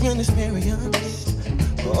inexperienced.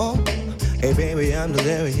 Oh, hey baby, I'm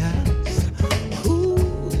delirious. Ooh,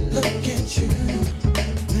 look at you,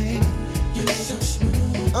 babe, you're so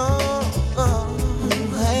smooth. Oh,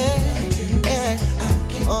 hey, yeah,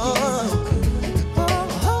 oh.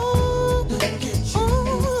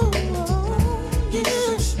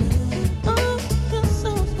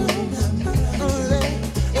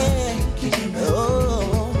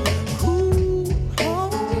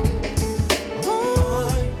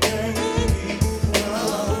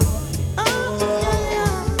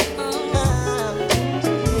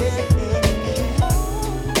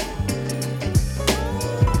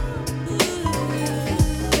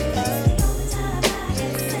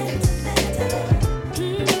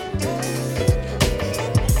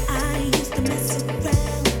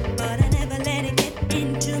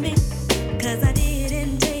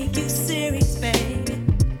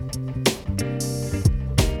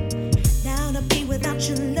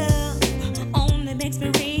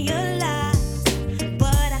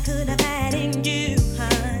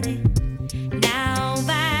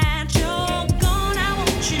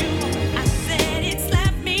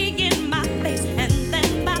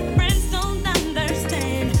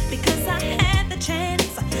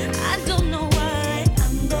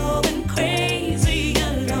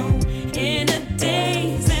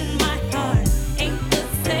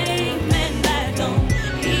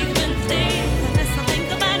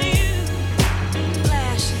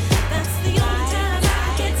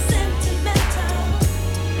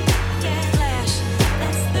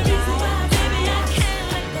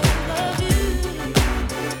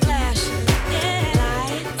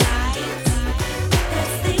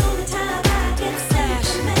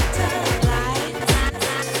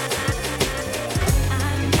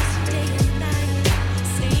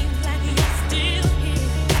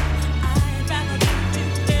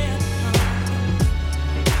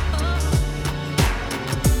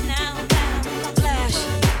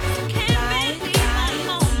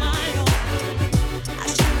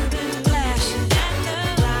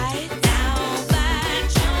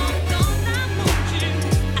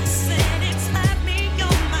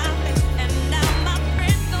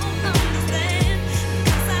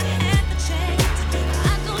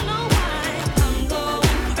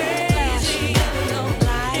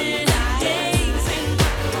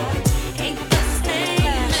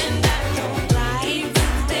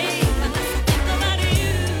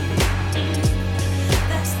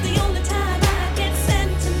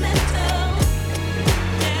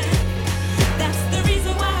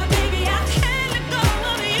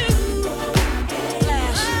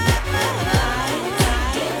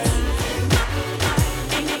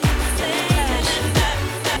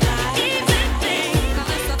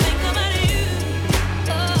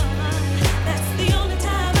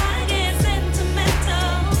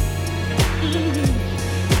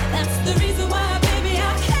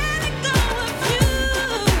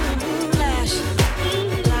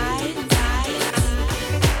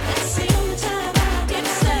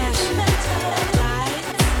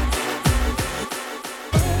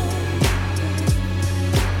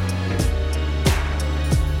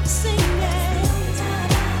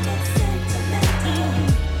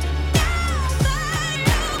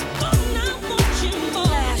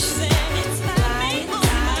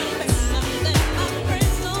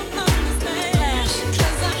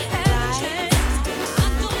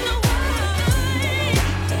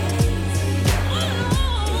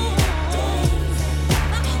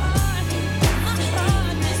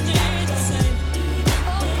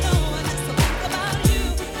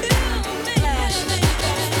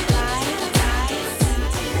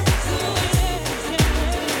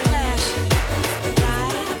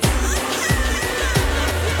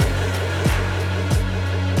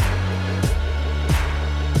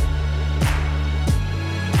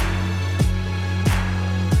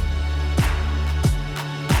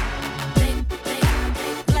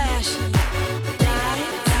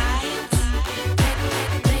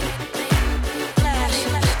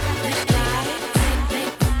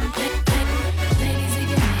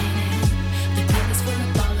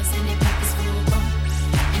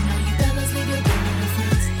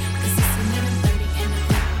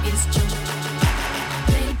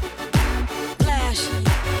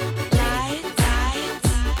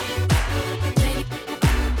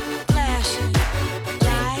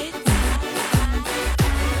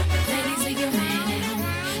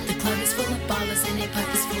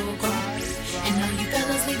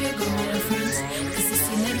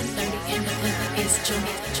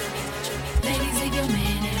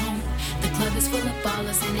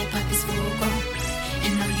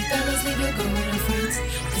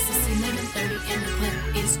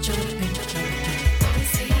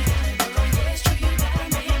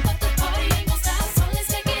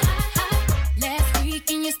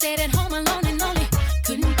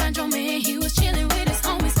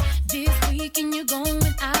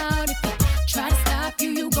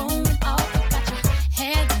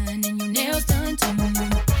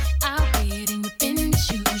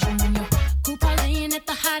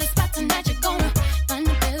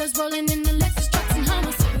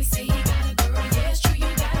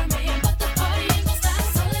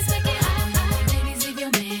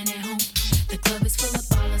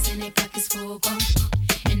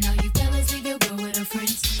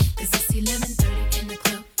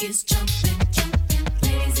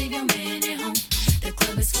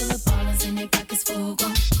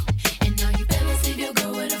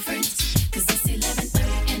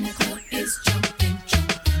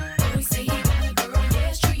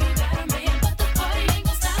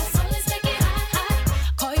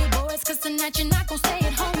 night, you're not gon' stay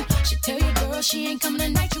at home. She tell your girl she ain't coming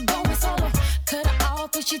tonight, you going solo. Cut her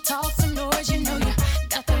off if she talks some noise, you know you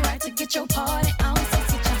got the right to get your party on.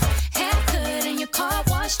 Sexy just haircut and your car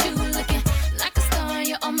wash too. Looking like a star,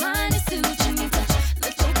 you're all mine and suit. You need to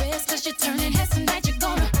look your best, cause you're turning heads tonight. You're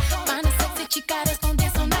gonna find a sexy chica that's gon'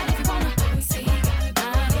 dance all night if you wanna. See,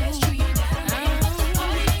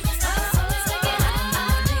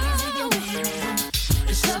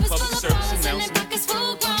 public service announcement.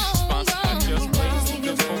 Sponsored by Just Blaze,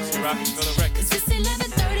 Just Folks and Rockefeller Records. it's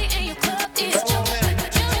 11:30 and your club is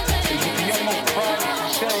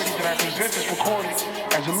Sincerity that I present this recording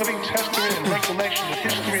as a living testament and recollection of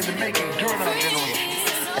history in the making during our generation.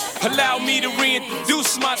 Allow me to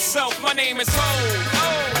reintroduce myself. My name is Ho,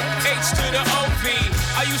 H to the OV.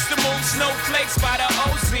 I used to move snowflakes by the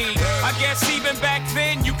OZ. I guess even back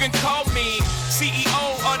then you can call me CEO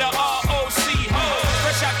of the ROC. Ho,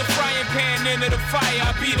 fresh out the frying pan into the fire.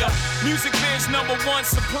 I be the music biz #1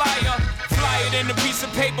 supplier. Fly it in a piece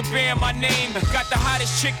of paper bearing my name. Got the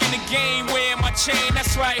hottest chick in the game wearing my chain.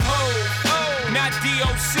 That's right, Ho. Not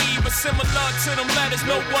DOC, but similar to them letters.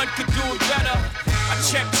 No one could do it better. I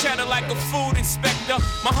check cheddar like a food inspector.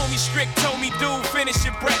 My homie Strick told me, dude, finish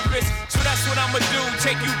your breakfast. So that's what I'ma do.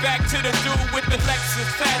 Take you back to the dude with the Lexus.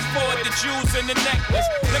 Fast forward the jewels and the necklace.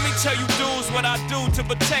 Let me tell you dudes what I do to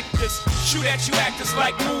protect us. Shoot at you actors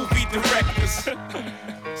like movie directors.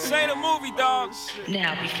 This ain't a movie, dogs.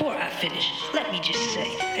 Now, before I finish, let me just say,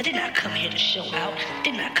 I did not come here to show out,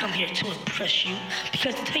 did not come here to impress you,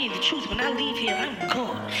 because to tell you the truth, when I leave here, I'm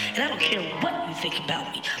gone, and I don't care what you think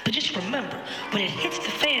about me, but just remember, when it hits the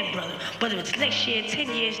fan, brother, whether it's next year, 10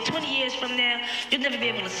 years, 20 years from now, you'll never be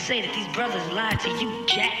able to say that these brothers lied to you,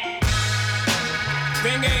 Jack.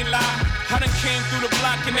 Thing ain't lie. I done came through the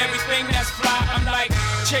block and everything that's fly. I'm like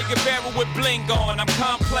Che Guevara with bling on. I'm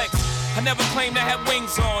complex. I never claim to have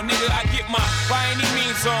wings on. Nigga, I get my by any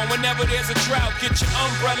means on. Whenever there's a drought, get your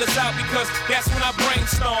umbrellas out because that's when I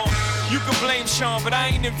brainstorm. You can blame Sean, but I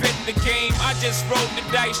ain't inventing the game. I just rolled the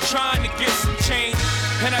dice trying to get some change.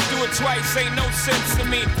 And I do it twice, ain't no sense to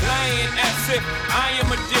me. Lying as if I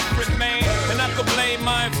am a different man. And I could blame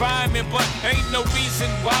my environment, but ain't no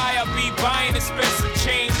reason why I be buying expensive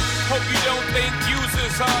change. Hope you don't think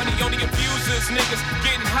users are the only abusers. Niggas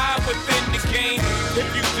getting high within the game. If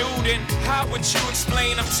you do, then how would you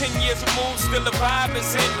explain? I'm 10 years removed, still the vibe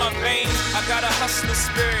is in my veins. I got a hustler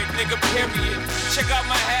spirit, nigga, period. Check out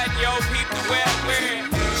my hat, yo, peep the way I wear it.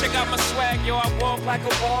 Check out my swag, yo, I walk like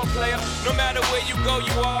a ball player. No matter where you go,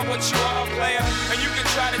 you are what you are, player. And you can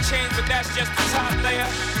try to change, but that's just the top layer.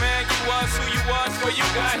 Man, you was who you was before you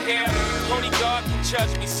got here. Only God can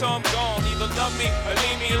judge me, so I'm gone. Either love me or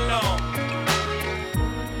leave me alone.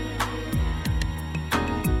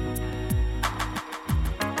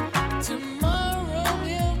 Tomorrow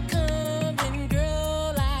will come and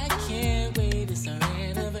girl, I can't wait. It's our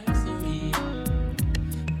anniversary.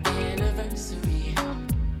 Anniversary.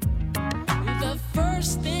 The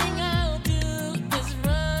first thing I'll do is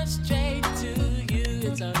run straight to you.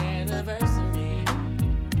 It's our anniversary.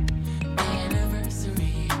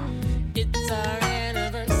 Anniversary. It's our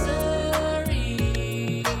anniversary.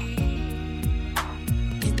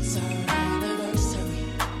 It's our anniversary.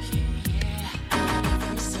 Yeah,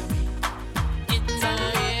 anniversary. It's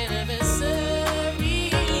our anniversary.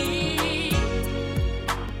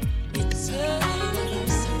 It's our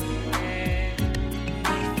anniversary.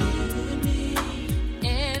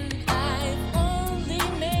 And I've only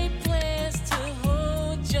made plans to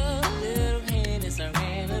hold your little hand. It's our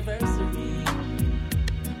anniversary.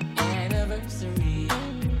 Anniversary.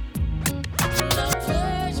 The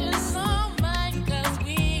pleasure's all mine 'cause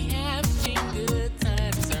we have seen good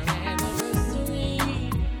times. It's our anniversary.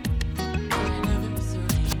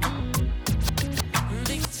 Anniversary.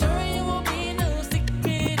 Victoria won't be no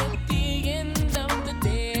secret at the end of the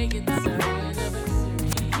day. It's our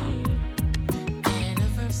anniversary.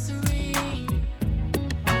 Anniversary.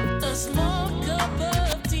 A small cup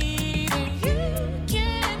of tea that you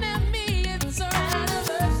can have me. It's our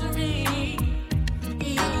anniversary.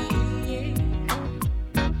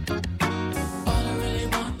 All I really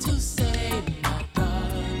want to say, my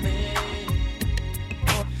darling,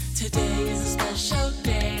 today is a special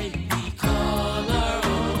day we call our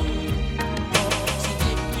own. So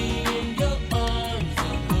take me in your arms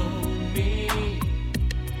and hold me,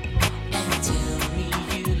 and tell me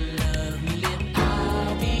you love me, and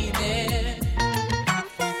I'll be there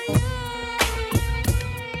for you.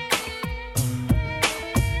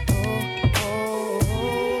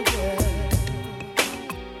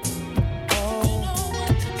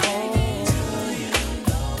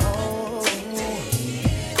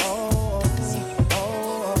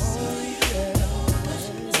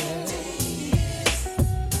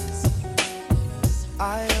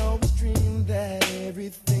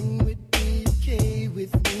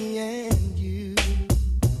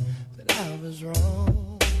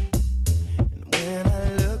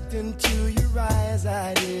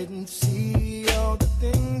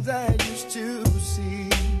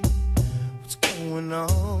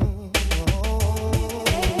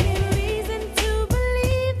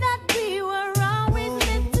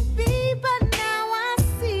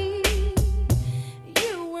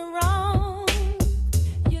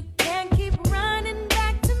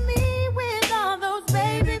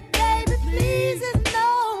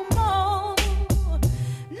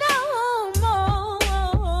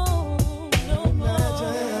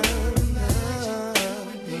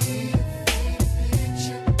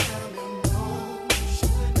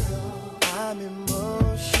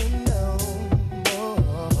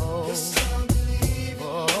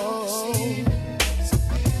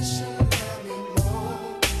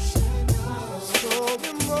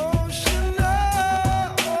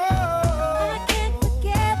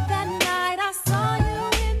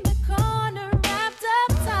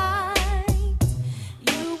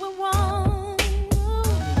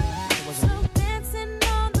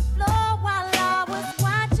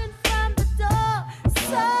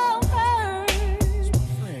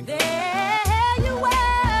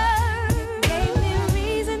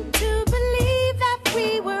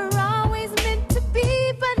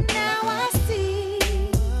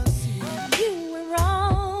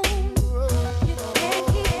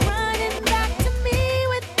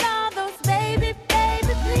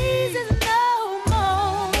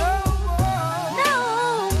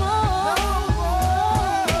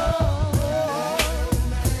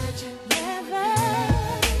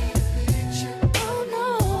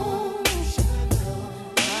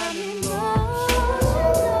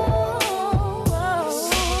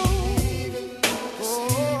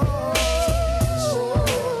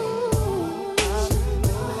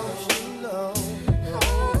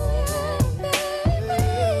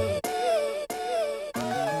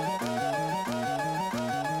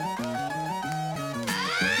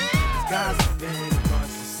 rise up and across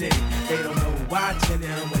the city. They don't know who watching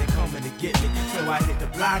them when they coming to get me. So I hit the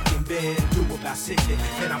block and bend, do about 60.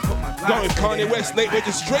 Then I put my glass. Going Kanye West late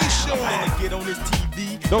registration. I'm gonna get on this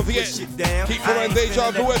TV. Don't forget, keep following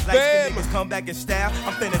Deja Vu FM. Come back in style.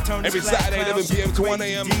 I'm finna turn every this Saturday, 11 p.m. to 1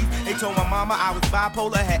 a.m. They told my mama I was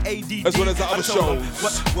bipolar, had ADD. As well as the other shows.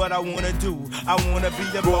 What I wanna do, I wanna be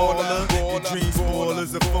a baller. The dream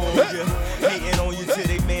spoilers are for you. Hating on you till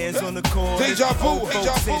they man's on the corner. Deja Vu,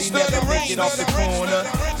 never make it off the corner.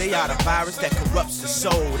 They are the virus that corrupts the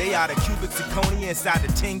soul. They are the cubic zirconia inside the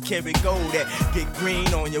 10 karat gold that get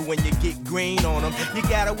green on you when you get green on them. You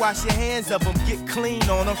gotta wash your hands of them, get clean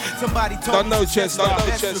on them. Somebody told me chest. They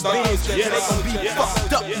gon' be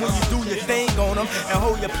fucked up when you do your thing on them and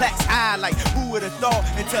hold your plaques high like who would have thought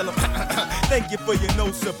and tell them thank you for your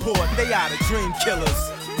no support. They are the dream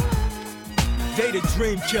killers. They the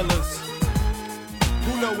dream killers.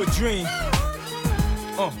 Who know a dream?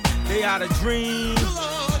 They are the dream.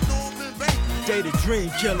 They the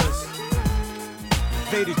dream killers.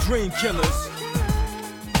 They the dream killers.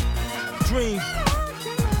 Dream.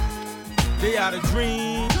 They are the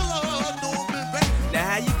dream. Now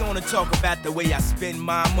how you gonna talk about the way I spend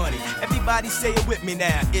my money? Everybody say it with me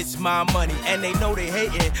now, it's my money. And they know they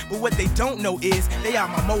hating, but what they don't know is they are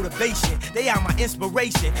my motivation, they are my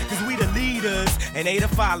inspiration. Cause we the leaders, and they the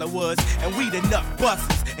followers. And we the nut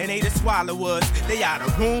busters, and they the swallowers. They are the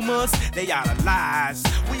rumors, they are the lies.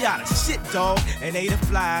 We are the shit, dog, and they the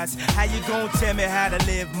flies. How you gonna tell me how to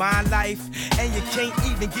live my life? And you can't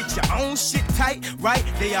even get your own shit tight, right?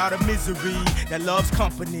 They are the misery that loves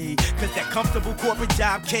company. Cause that comfortable corporate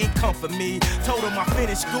job can't comfort me. Told them I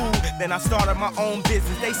finished school, then I started my own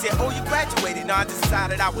business. They said, oh, you graduated. Now I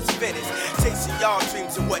decided I was finished. Chasing y'all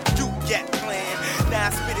dreams and what you got planned. Now I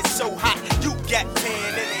spit it so hot, you got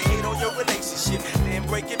tan. And they hate on your relationship, then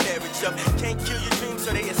break your marriage up. Can't kill your dreams,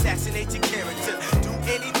 so they assassinate your character. Do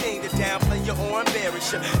anything to downplay you or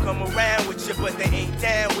embarrass you. Come around with you, but they ain't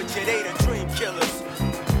down with you. They the dream killers.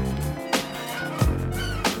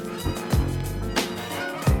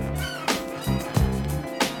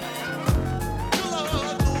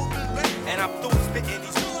 And I'm through spitting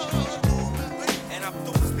these. And I'm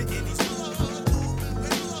through spitting these.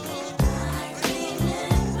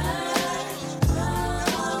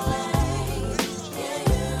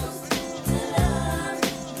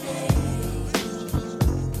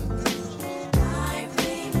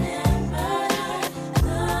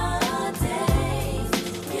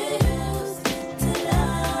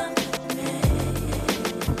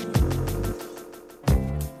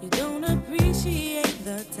 You don't appreciate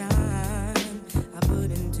the time I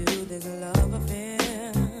put into this love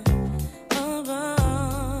affair of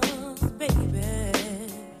us, baby.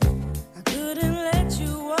 I couldn't let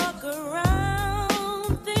you walk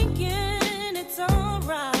around thinking it's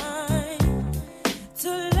alright to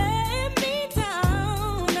let me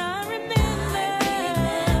down. I remember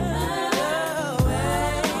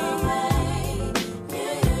the way you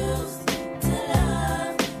used to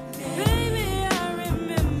love me. Baby, I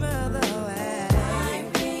remember the way. I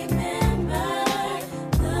remember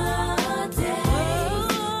the days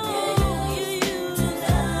you used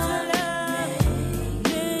to love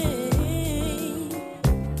me.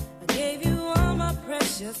 I gave you all my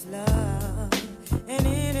precious love and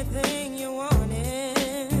anything you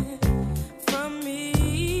wanted from me.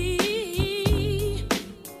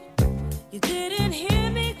 You didn't hear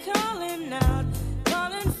me calling out,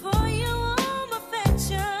 calling for your warm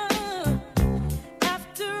affection.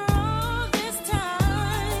 After all this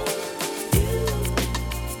time, you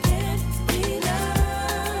get me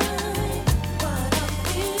like what I'm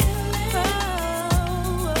feeling.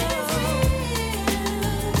 Oh, it's real.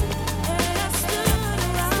 And I stood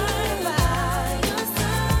right by your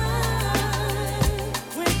side.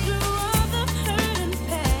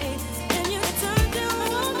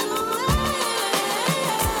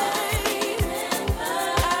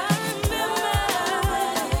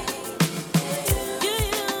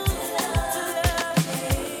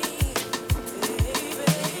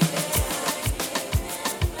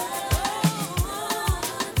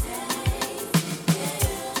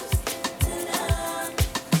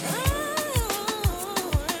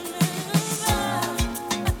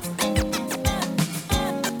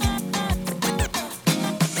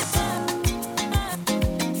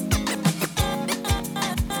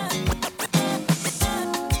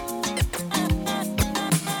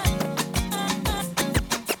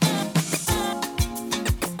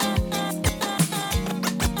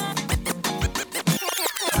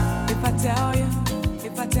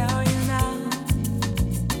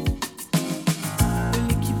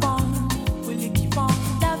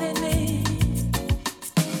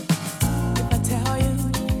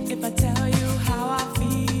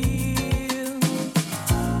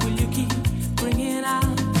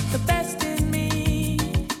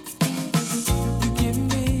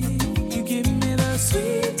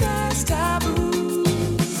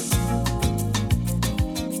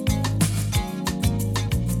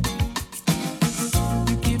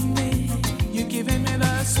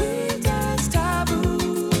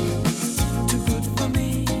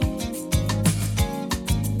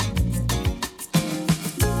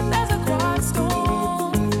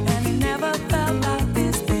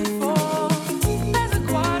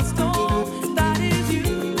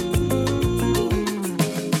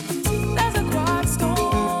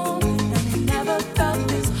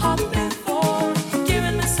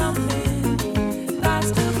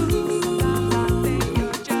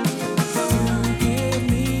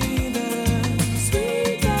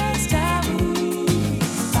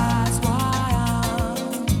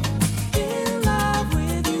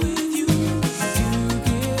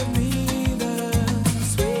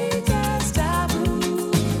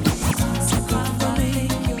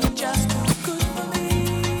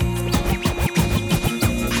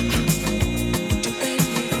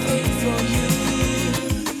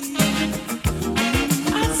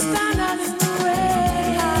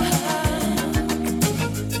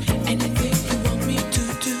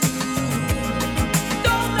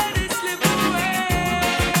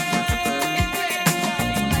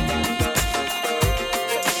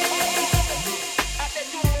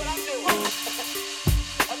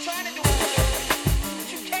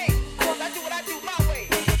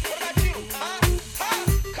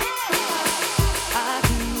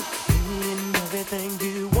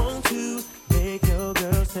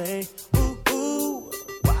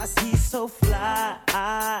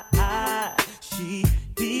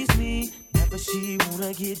 she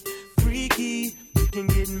wanna get freaky. You can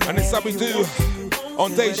get mad. And it's how we do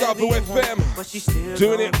on Deja Vu FM.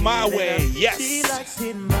 Doing it my way, yes.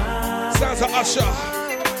 Sounds like Usher.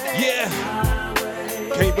 Yeah.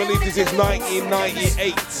 Can you believe this is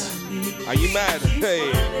 1998? Are you mad?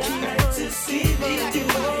 Hey.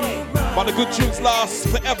 But the good tunes last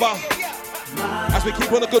forever. As we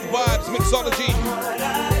keep on the good vibes, Mixology.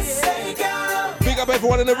 Big up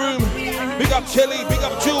everyone in the room. Big up Kelly, big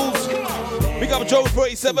up Jules. Big up Joe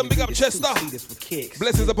 47, big up Chester.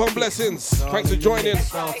 Blessings upon blessings. Thanks for joining.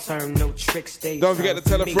 Don't forget to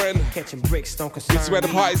tell a friend. This is where the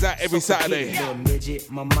party's at every Saturday.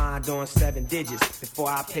 My mind on 7 digits. Before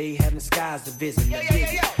I pay, heaven skies to visit.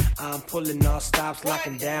 I'm pulling all stops,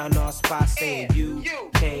 locking down all spots, saying you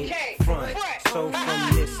can't front. So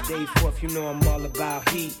from this day forth, you know I'm all about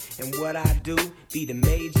heat. And what I do, be the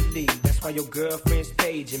major league. That's why your girlfriend's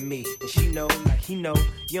paging me. And she know, like he know,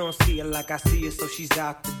 you don't see her like I see her, so she's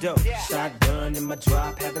out the door. Shotgun in my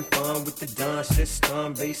drop, having fun with the dun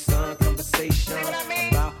system. Based on conversation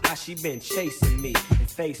about how she been chasing me and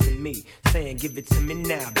facing me, saying give it to me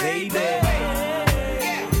now, baby.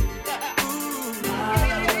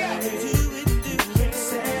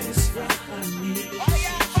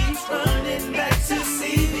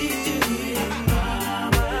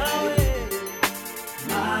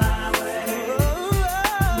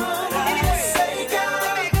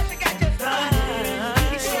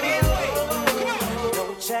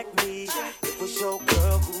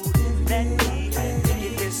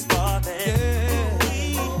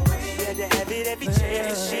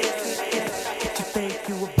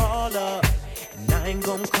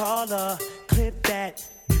 Clip that.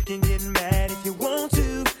 You can get mad if you want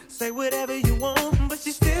to. Say whatever you want, but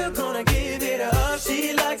she's still gonna give it up.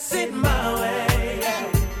 She likes it my way.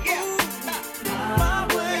 My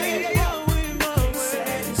way, my way, my way.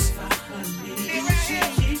 Satisfy me. She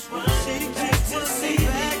keeps running back to see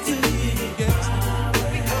back to you.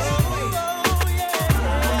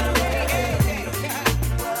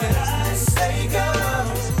 Say go.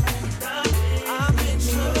 I'm in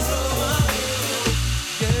trouble.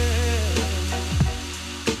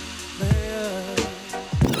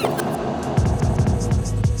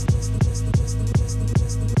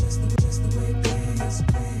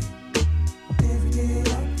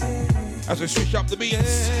 As we switch up the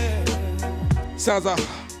beats, sounds like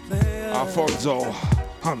Alfonso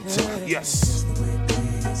Hunter, yes.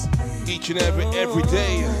 Each and every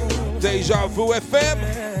day, Deja Vu FM,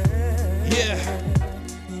 yeah.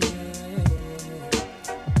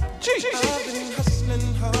 I've been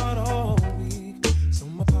hustling hard all week, so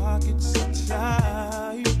my pockets are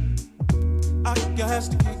tight. I got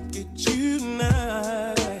to kick it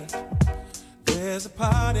tonight. There's a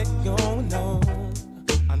party going on.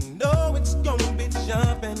 I know it's gonna be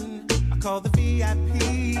jumping. I call the VIP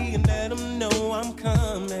and let them know I'm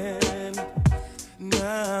coming.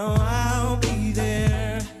 Now I'll be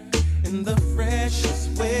there in the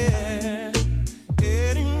freshest wear.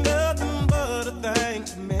 It ain't nothing but a thing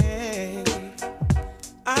to me.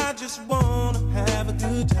 I just wanna have a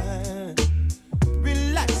good time,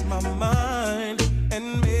 relax my mind,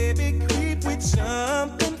 and maybe creep with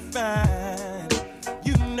something fine.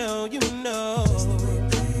 You know.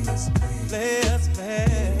 Let's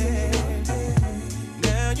play.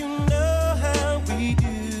 Now you know how we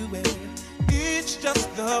do it. It's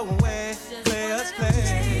just the way. Let's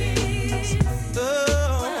play. Oh,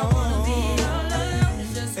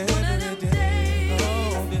 every day,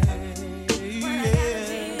 all day,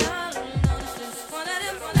 yeah.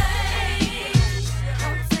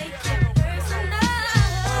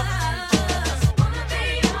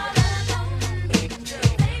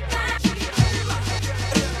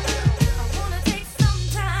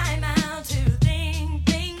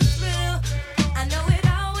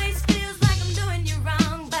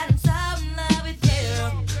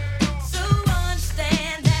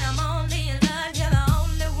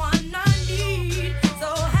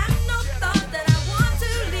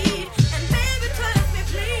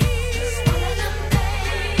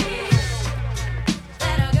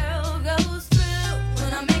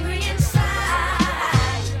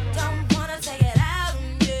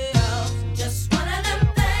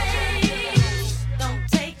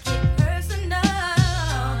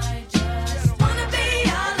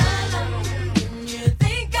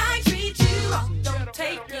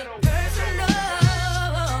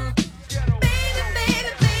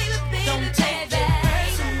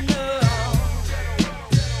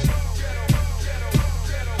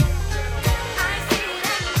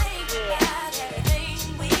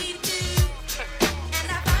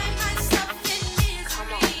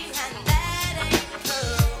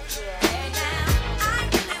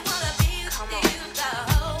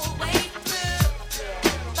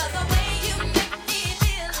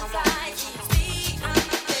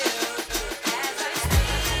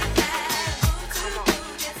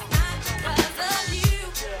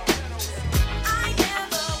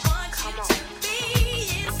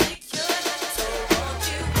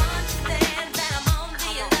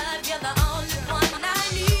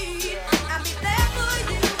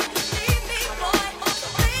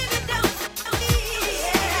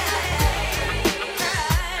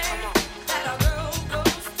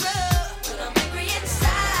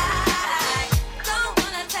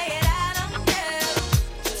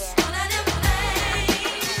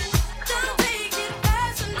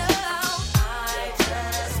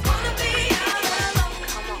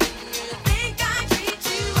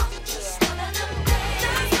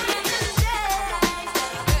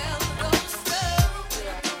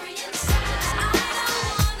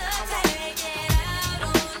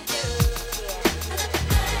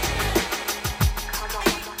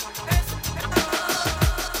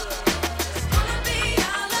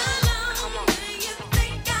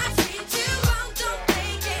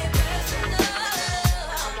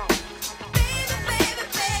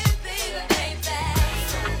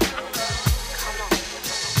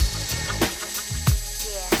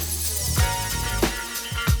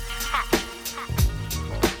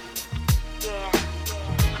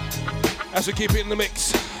 As we keep it in the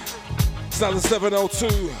mix. Sounds of 702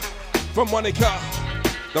 from Monica.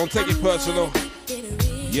 Don't take it personal.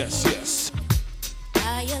 Yes, yes.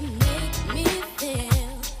 How you make me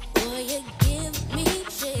feel, boy, you give me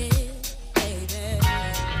chills, baby.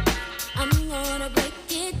 I'm gonna break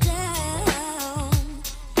it down.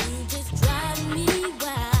 You just drive me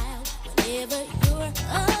wild whenever you're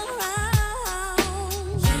around.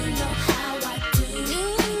 You know how I do, you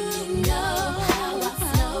know how I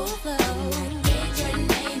flow. I get your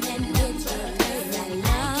name and number, I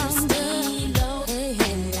like your stilo,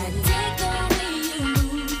 and I dig the way you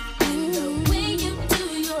move, and the way you do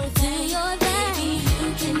your thing. Baby, you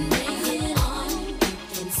can bring it on, you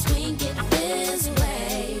can swing it this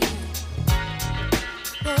way.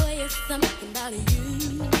 Boy, it's something about you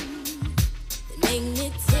that make me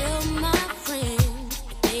tell my friends,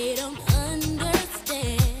 but they don't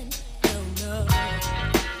understand. No,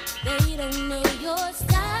 they don't know your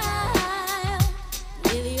style,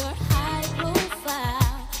 with your high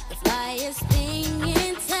profile, the flyest thing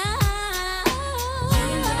in town. You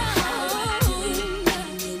know how I do,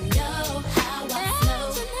 you know how I flow,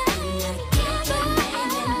 and I get your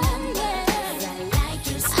name and number, 'cause I like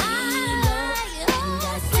your stilo, and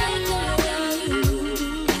I take the way you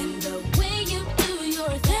move, and the way you do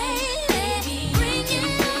your thing. Baby, bring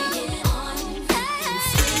it on, and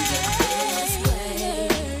swing it this way.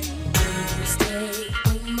 You stay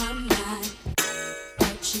on my mind,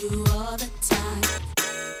 about you all the time.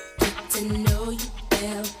 Get to know you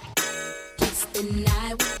well, kiss the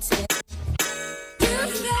night will tell. You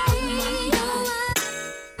stay on my mind,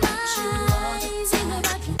 about you all the time.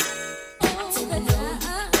 Get to know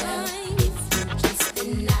you well, if you kiss the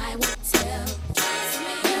night will tell.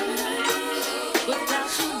 Without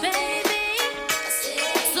you, baby,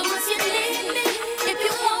 so if you need me, if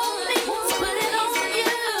you want me, put it on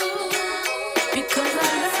you, because I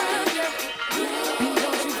love you.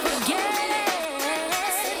 Don't you forget,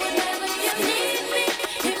 whenever you need me,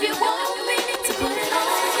 if you want me, to put it on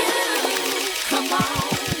you. Come on.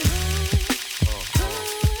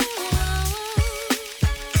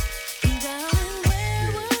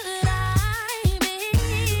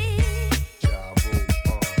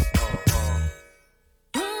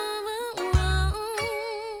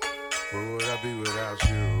 Where would I be without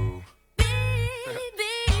you?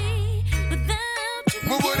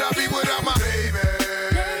 Where would I be without my baby?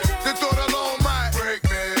 The thought alone might break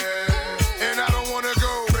me, and I don't wanna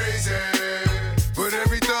go crazy, but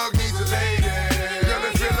every thug needs a lady. Girl,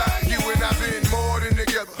 it feel like you and I've been more than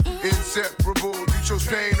together, inseparable. You chose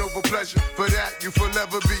pain over pleasure. For that, you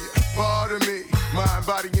forever be a part of me. Mind,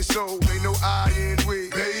 body, and soul. Ain't no I in we,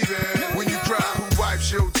 baby. When you cry, who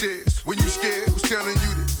wipes your tears? When you scared, who's telling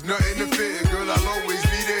you there's nothing to fear? Girl, I'll always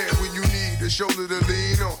be there when you need a shoulder to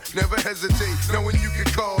lean on. Never hesitate, knowing you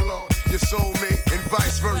can call on your soulmate and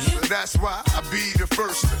vice versa. That's why I be the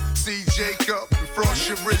first to see Jacob and frost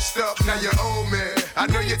your wrist up. Now you're old man. I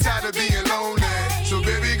know you're tired of being lonely, so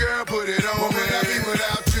baby girl, put it on. What would I be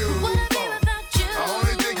without you? I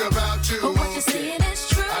only think about you. What you're saying is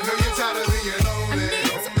true. I know you're tired of being lonely,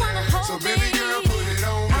 so baby girl, put it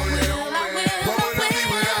on. What would I be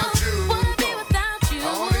without you? I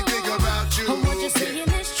only think about you. What you're saying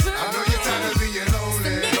is true. I know you're tired of being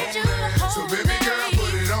lonely, so baby girl,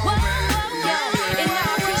 put it on, And I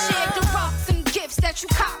appreciate the rocks and gifts that you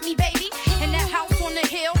caught me, baby. And that house on the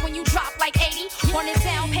hill when you drop like 80. On a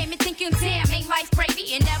down payment thinking, damn, ain't life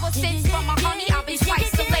gravy. And ever since from my honey, I've been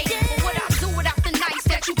twice the lady. But what I do without the nights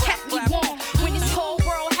that you kept me warm, when this whole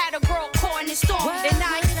world had a girl caught in the storm. And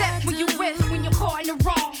I accept when you risk, when you're caught in the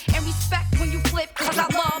wrong, and respect when you flip, cause I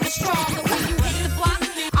love is strong. So when you hit the block,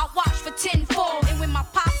 I watch for 10-4. And when my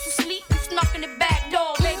pops was asleep, you snuck in the back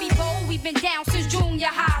door. Baby boy, we've been down since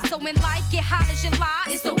junior high. So when life get hot as July,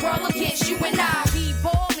 it's the world against you and I. We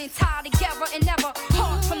ballin', tied together and never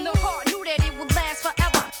heart from the heart. Knew that it would last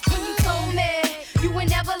forever. When you told me you would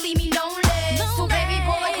never leave me lonely. So baby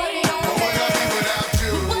boy, put it on. What would I be without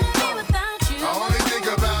you? I only think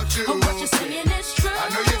about you. What you're saying is true. I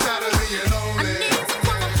know you're tired of being lonely,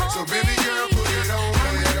 so baby girl, put it on.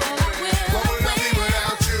 What would I be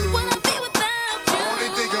without you? I only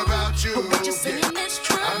think about you. What you're saying is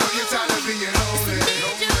true. I know you're tired of being lonely,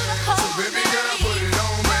 so baby girl, put it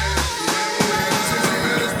on, man.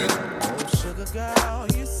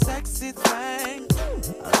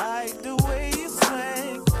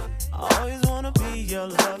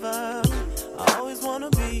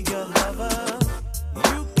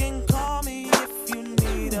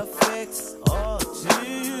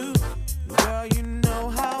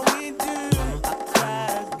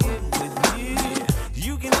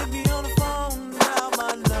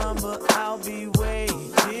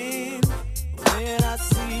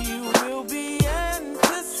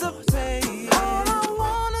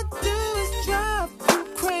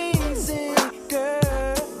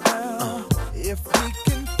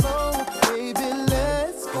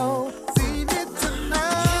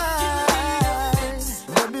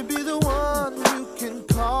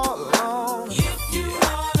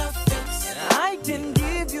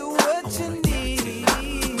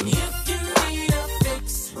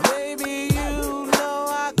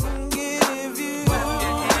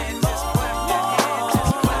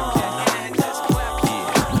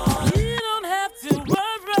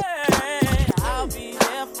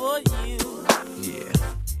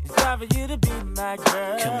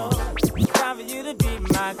 Time for you to be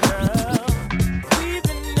my girl. We've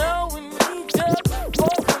been knowing each other for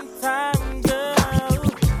some time, girl.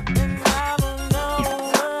 And I don't know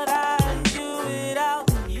what I'd do without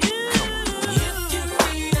you. If you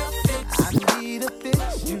need a fix, I need a fix.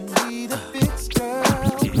 You need a fix, girl.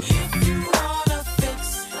 If you want a fix,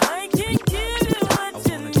 I can give you what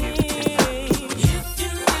you need. If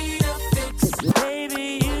you need a fix, baby,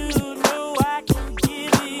 you know I can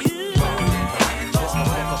give you.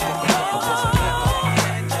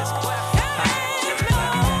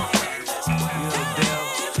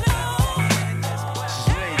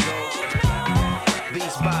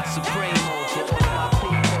 Beats by Supremo for all of my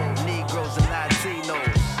people, Negroes and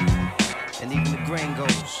Latinos, and even the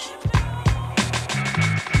gringos.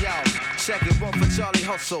 Yo, check it, 1 for Charlie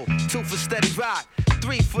Hustle, 2 for Steady Rock,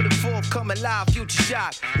 3 for the forthcoming live future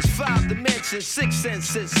shot. It's 5 dimensions, 6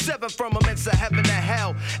 senses, 7 firmaments of heaven and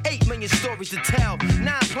hell, 8 million stories to tell,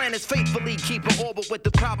 9 planets faithfully keep an orbit with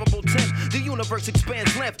the probable 10th. The universe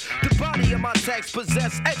expands length. The body of my text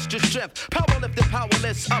possess extra strength. Power lifted,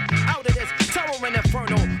 powerless, up out of this terror and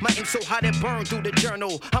inferno. My ink so hot it burned through the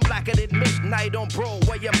journal. I'm blacker than midnight on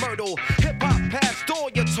Broadway and Myrtle. Hip hop past all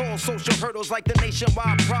your tall social hurdles like the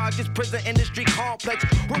nationwide projects, prison industry complex.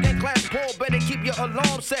 Working class poor, better keep your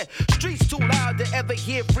alarm set. Streets too loud to ever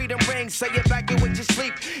hear freedom ring. Say evacuate your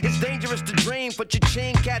sleep. It's dangerous to dream, but your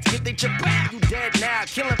chain cats get they chip back. You dead now.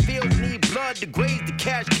 Killing fields need blood to graze the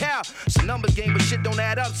cash cow. It's a numbers game, but shit don't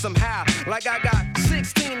add up somehow. Like I got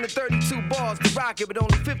 16 to 32 bars to rock it, but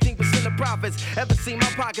only 15% of profits. Ever seen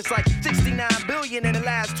my pockets like 69 billion in the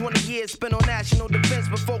last 20 years spent on national defense,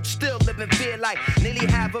 but folks still live in fear like nearly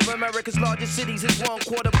half of America's largest cities is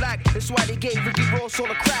 1/4 black. That's why they gave Ricky Ross all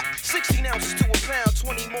the crap. 16 ounces to a pound,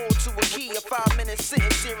 20 more to a key. A 5-minute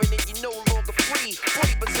sentence hearing and you no longer free.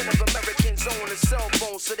 40% of Americans own a cell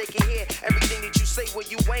phone so they can hear everything that you say when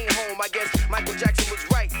you ain't home. I guess Michael Jackson was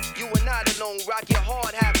right. You are not alone. Rock your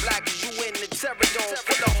hard hat black as you in the terror dome.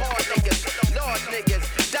 For the hard niggas, large niggas,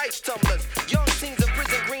 dice tumblers, young teens in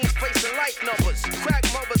prison greens facing life numbers. Crack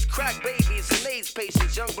mothers, crack babies, and AIDS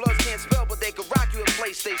patients. Young bloods can't spell, but they can rock you a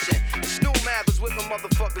PlayStation. Snoop Mav is whipping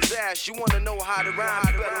motherfuckers' ass. You wanna know how to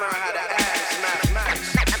rhyme? You better learn how to ask.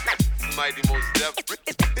 Mathematics. Mighty most def.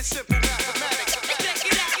 It's simple mathematics.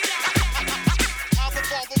 I'll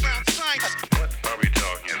revolve around science. What are we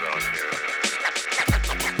talking about here?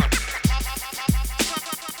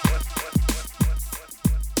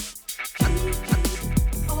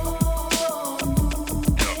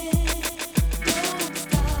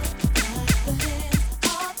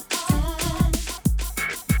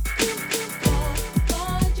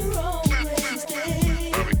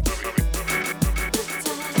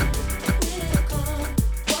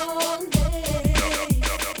 One day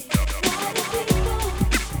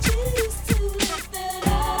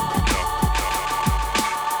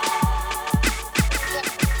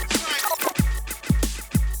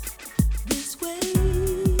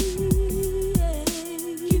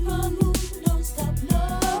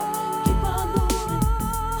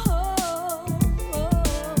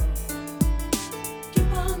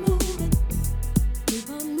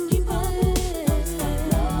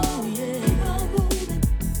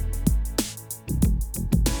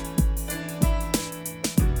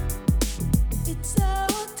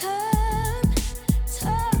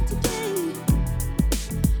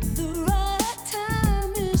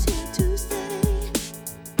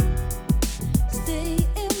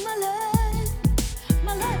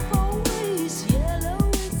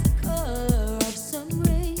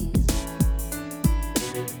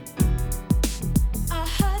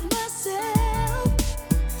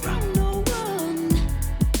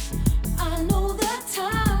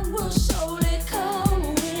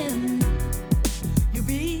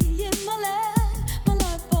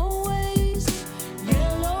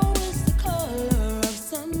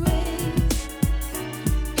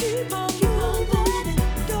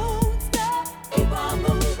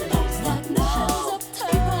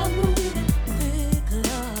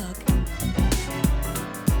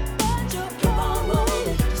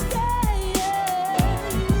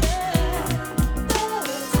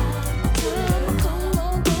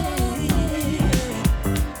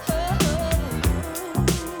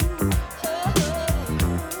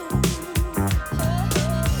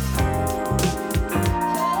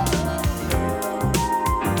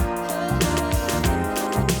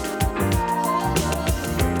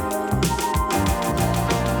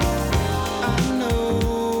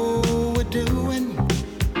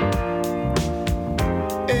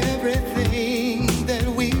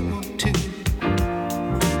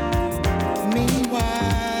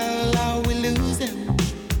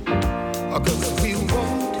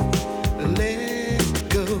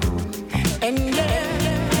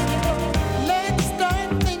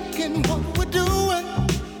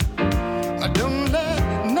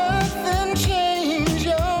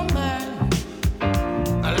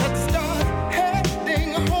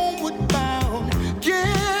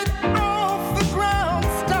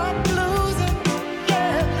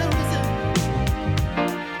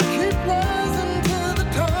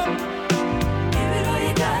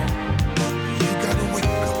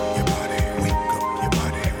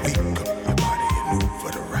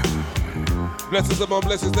Blessings upon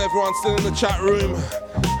blessings to everyone still in the chat room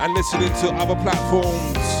and listening to other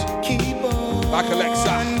platforms like Alexa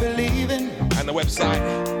and the website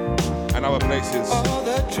and other places. All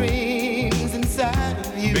the dreams inside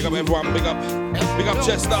of you. Big up everyone, big up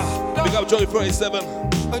Chester, big up Joey 37,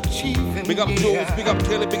 big up Jules, big up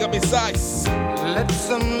Kelly, big up Miss Ice. Let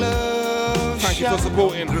some love. Thank you for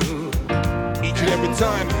supporting each and every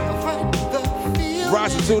time.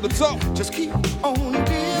 Rising to the top. Just keep on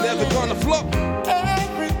dealing. Never gonna flop.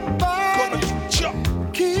 Everybody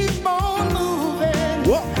keep on moving.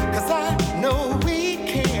 What? Cause I know we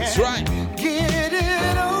can. That's right. Get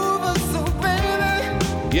it over, so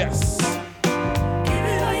baby. Yes. Give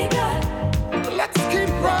it all you got. Let's keep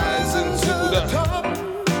rising to the top.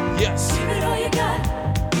 Yes. Give it all you got.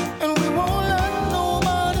 And we won't let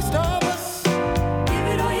nobody stop us. Give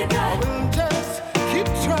it all you got. We'll just keep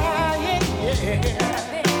trying, yeah.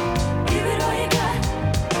 Give it all you got.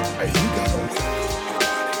 Hey, you got it.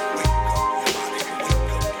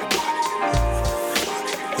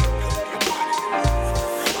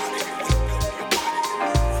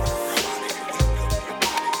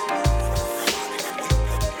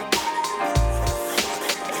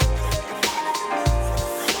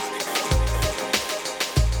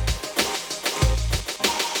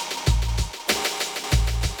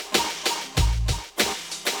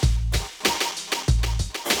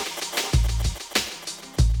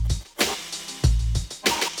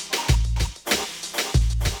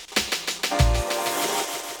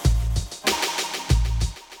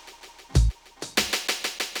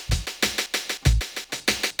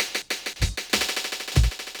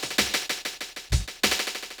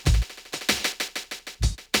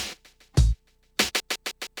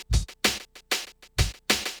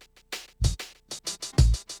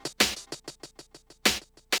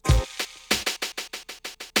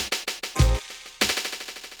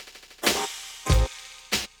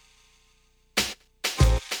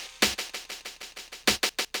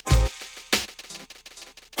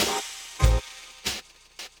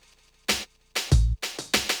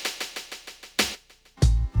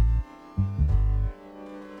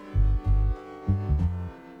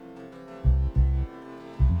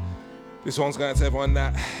 This one's going to everyone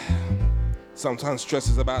that sometimes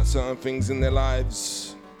stresses about certain things in their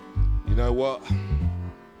lives. You know what?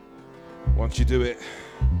 Once you do it,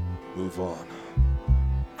 move on.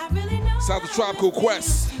 Sound the Tribe Called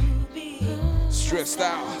Quest. Stressed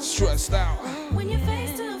out.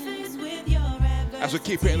 As we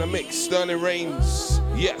keep it in the mix, Sterling Reigns.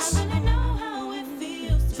 Yes.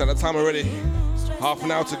 It's at the time already. Half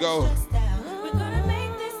an hour to go.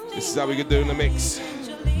 This is how we can do in the mix.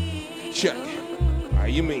 Check. How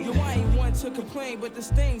you mean? Yo, I ain't one to complain, but the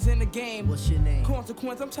stings in the game. What's your name?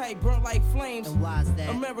 Consequence, I'm tight, burnt like flames. And why's that?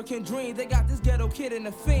 American dream, they got this ghetto kid in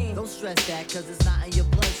the fiend. Don't stress that, cause it's not in your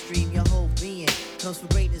bloodstream. Your whole being comes for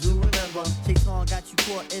greatness, we remember. Chase on got you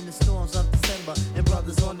caught in the storms of December. And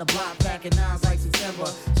brothers on the block packing nines like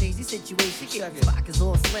September. Change the situation, keep the pockets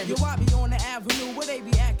all slender. Yo, I be on the avenue where they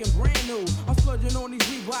be acting brand new. I'm splurging on these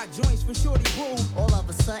Reebok joints for shorty boo. All of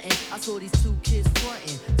a sudden, I saw these two kids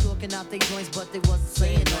frontin', talking out their joints, but they wasn't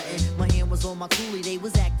saying nothing. My hand was on my coolie, they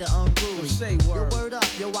was acting unruly. Say word. Yo, word up,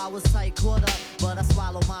 yo, I was tight, caught up, but I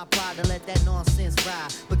swallowed my pride to let that nonsense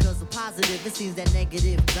ride. Because the positive, it seems that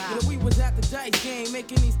negative die. Yeah, we was at the dice game,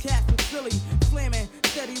 making these cats look silly. Flamming,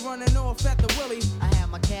 steady running off at the willy. I had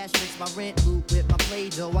my cash mix, my rent loop with my play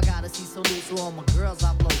dough. I gotta see so loose, so all my girls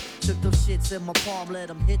I blow. Took them shits in my palm, let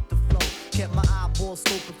them hit the flow. Kept my eyeballs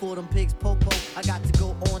scoping for them pigs popo. I got to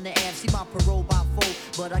go on the app, see my parole by 4.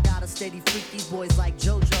 But I got a steady freak these boys like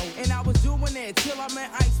JoJo. And I was doing it till I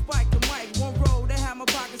met Ice Spike and Mike. One road, they had my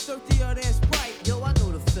pockets thirstier than Sprite. Yo, I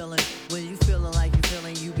know the feeling. When you feeling like you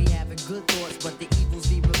feeling, you be having good thoughts, but the evils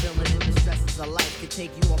be revealing. And the stresses of life can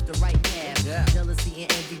take you off the right path. Yeah. Jealousy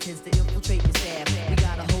and envy tends to infiltrate your staff. We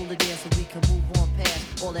gotta hold it there so we can move on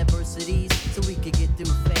past all adversities, so we can get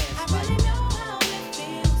through fast. I really know how it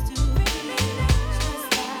feels to be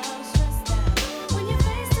stressed out. When you're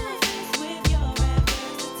face to face with your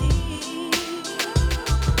adversity.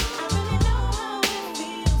 I really know how it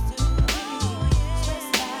feels to be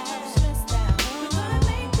stressed out. We're gonna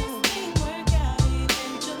make this thing work out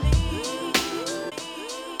eventually.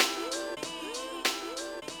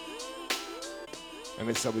 And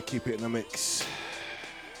this is how we keep it in the mix.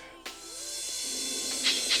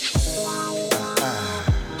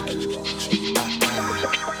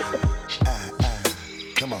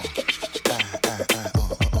 Come on. Yeah,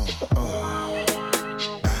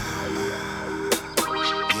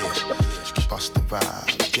 bust the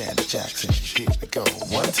vibe. Janet Jackson, here we go.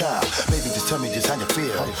 One time, maybe just just tell me just how you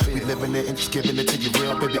feel. We living it and just giving it to you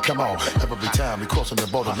real, baby, come on. Every time we crossing the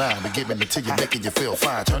borderline, we giving it to you, making you feel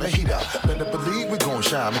fine. Turn the heat up, better believe we gon'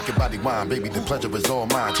 shine. Make your body wine, baby, the pleasure is all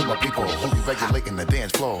mine. To my people who be regulating the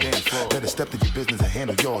dance floor. Better step to your business and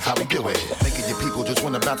handle yours, how we do it. Making your people just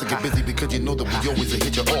wanna bounce to get busy because you know that we always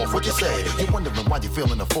hit you off. What you say? You're wondering why you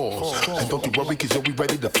feeling the force. And don't you worry, cause you'll be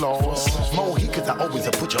ready to floss. More heat, cause I always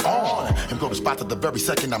put you on. And go to spot at the very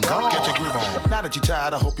second I'm gone. Get your groove on. Now that you're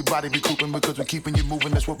tired, I hope your body recouping because we're keeping you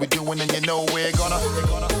moving. That's what we're doing, and you know we're gonna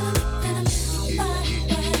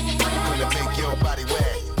make your body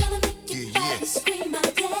wet. Yeah.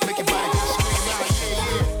 Make your body just scream out, yeah.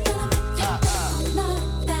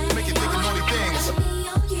 Make it think of naughty things.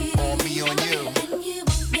 On me, on you.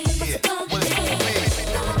 Yeah. What is it for me?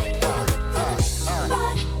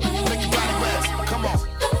 Make your body wet. Come on.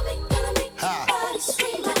 Ha.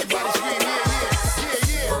 Make your body scream, yeah.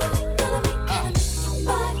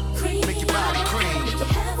 Make your body cream.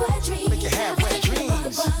 Make your have wet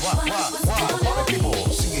dreams. Wow. People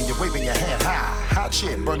seeing you waving your hand high. Hot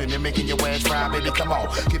shit burning and making your ass fry, baby. Come on,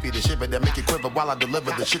 give me the shiver that make you quiver while I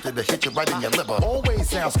deliver the shit that'll hit you right in your liver. Always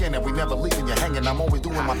sound scanning, we never leaving you hanging. I'm always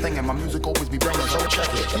doing my thing and my music always be banging. So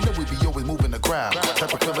check it. You know we be always moving the crowd.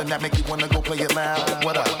 Type of feeling that make you wanna go play it loud.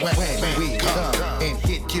 What up? When we come and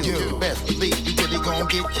hit you, best believe we really gon'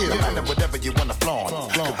 get you. No matter whatever you wanna flaunt.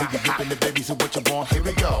 Cause we be ripping the baby, so what you want? Here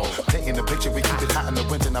we go. Painting the picture, we keep it hot in the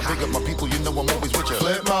winter. Now big up my people, you know I'm always with you.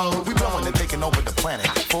 Flip mode, we blowing and taking over the planet.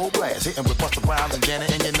 Full blast, hitting with Busta Rhymes and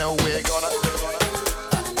Janet, and you know we're gonna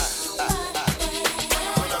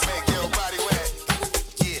make your body wet.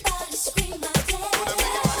 Yeah. Gonna make your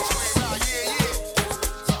body scream out, yeah.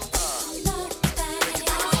 Make you think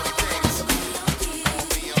of all the things. On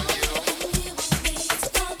me, on you. What it's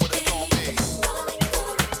gonna be.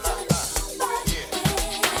 Yeah.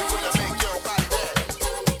 Gonna make your body wet.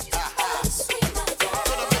 Gonna make your body scream out, yeah.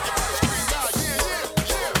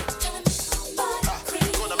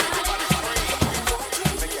 Gonna make your body scream.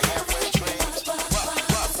 Make your have wet dreams.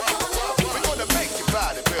 We're gonna make your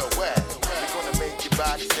body real wet. We're gonna make your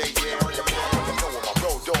body say yeah. I wanna know where my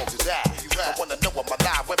road dogs is at. I wanna know where my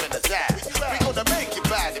live women is at. We're gonna make your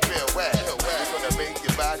body real wet. We're gonna make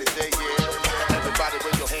your body say yeah. Everybody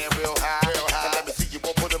raise your hand real high. And let me see you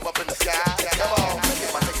won't put them up in the sky. Come on,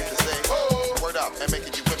 making my niggas to say word up and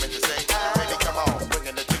making you women to say baby come on,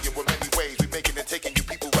 bringing it to you in many ways. We making it, taking you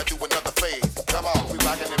people right through another phase. Come on, we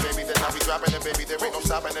rocking it, baby. Then now we dropping it, baby. There ain't no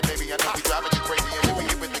stopping it, baby. I know we driving you crazy, and we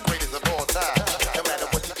with the greatest of all time. No matter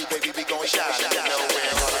what you do, baby, we gon' shine. You know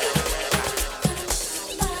we're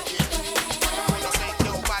gonna make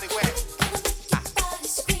nobody wet.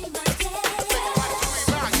 Scream out, yeah.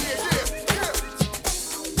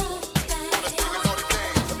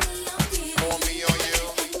 On me, on you.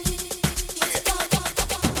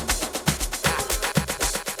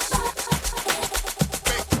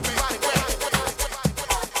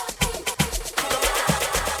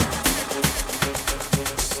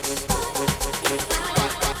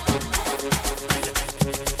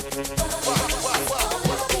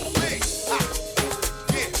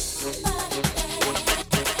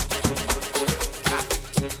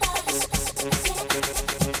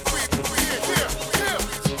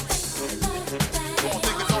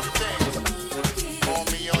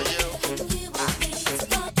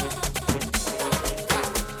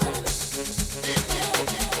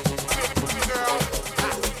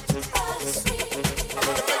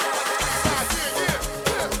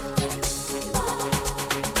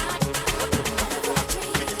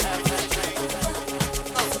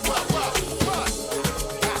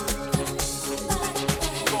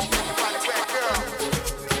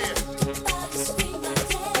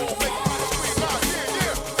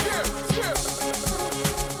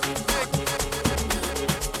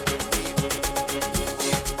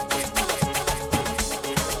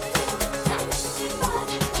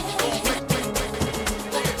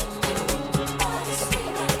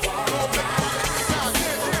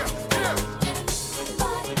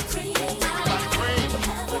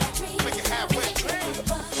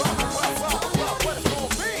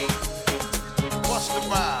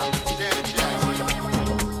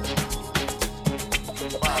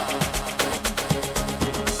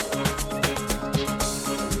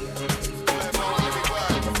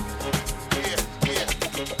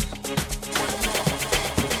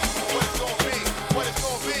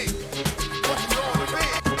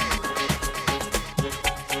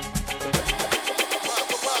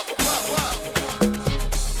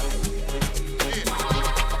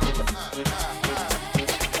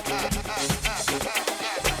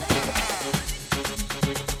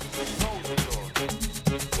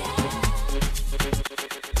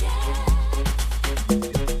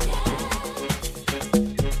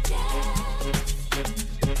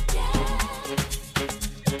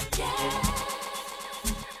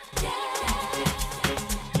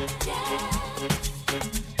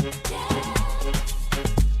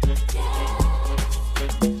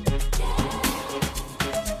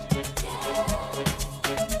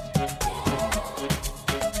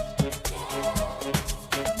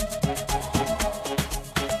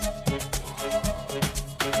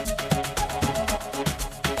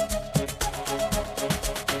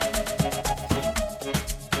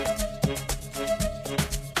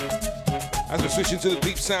 Switching to the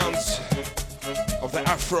deep sounds of the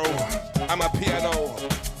Afro Amapiano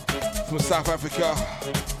from South Africa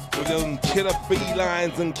with them killer B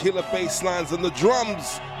lines and killer bass lines and the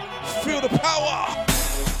drums. Feel the power.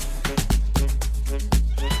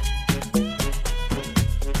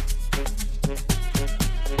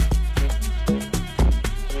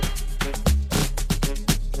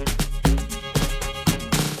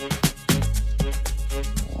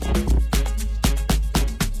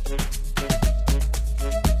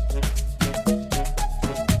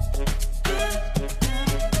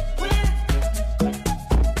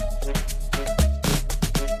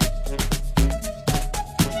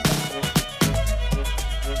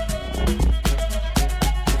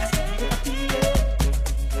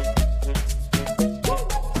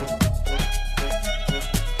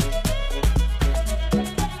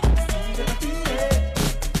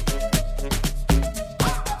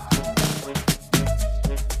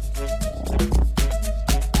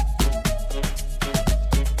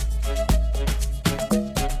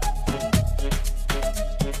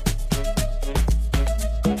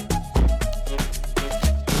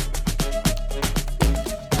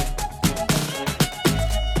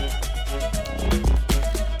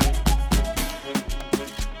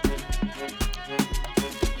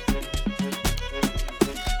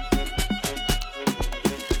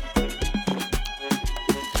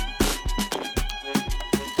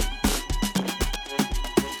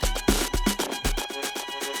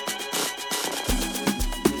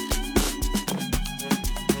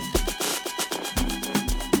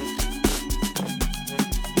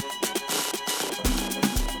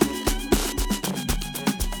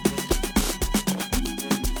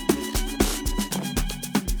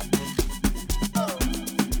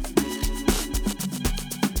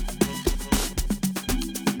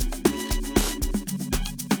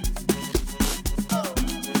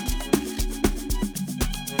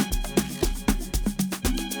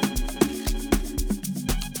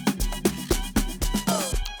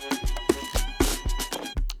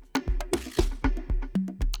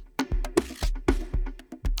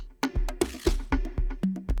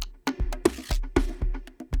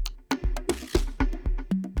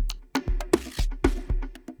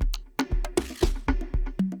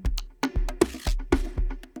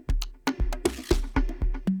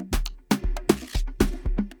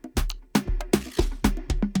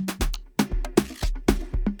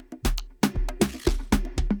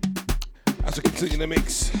 In the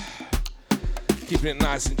mix, keeping it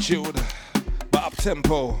nice and chilled, but up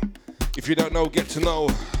tempo. If you don't know, get to know.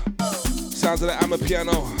 Sounds of the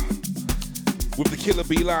Amapiano with the killer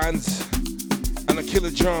B lines and the killer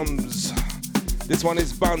drums. This one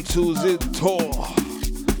is Bantu Tour.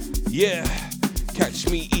 Yeah, catch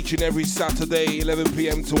me each and every Saturday, 11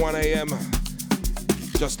 p.m. to 1 a.m.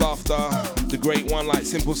 Just after the great one like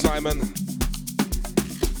Simple Simon,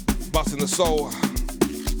 busting the soul,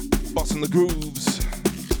 busting the grooves.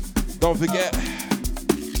 Don't forget,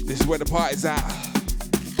 this is where the party's at.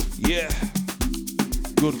 Yeah.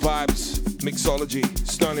 Good vibes, Mixology,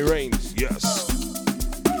 Stanley Reigns, yes.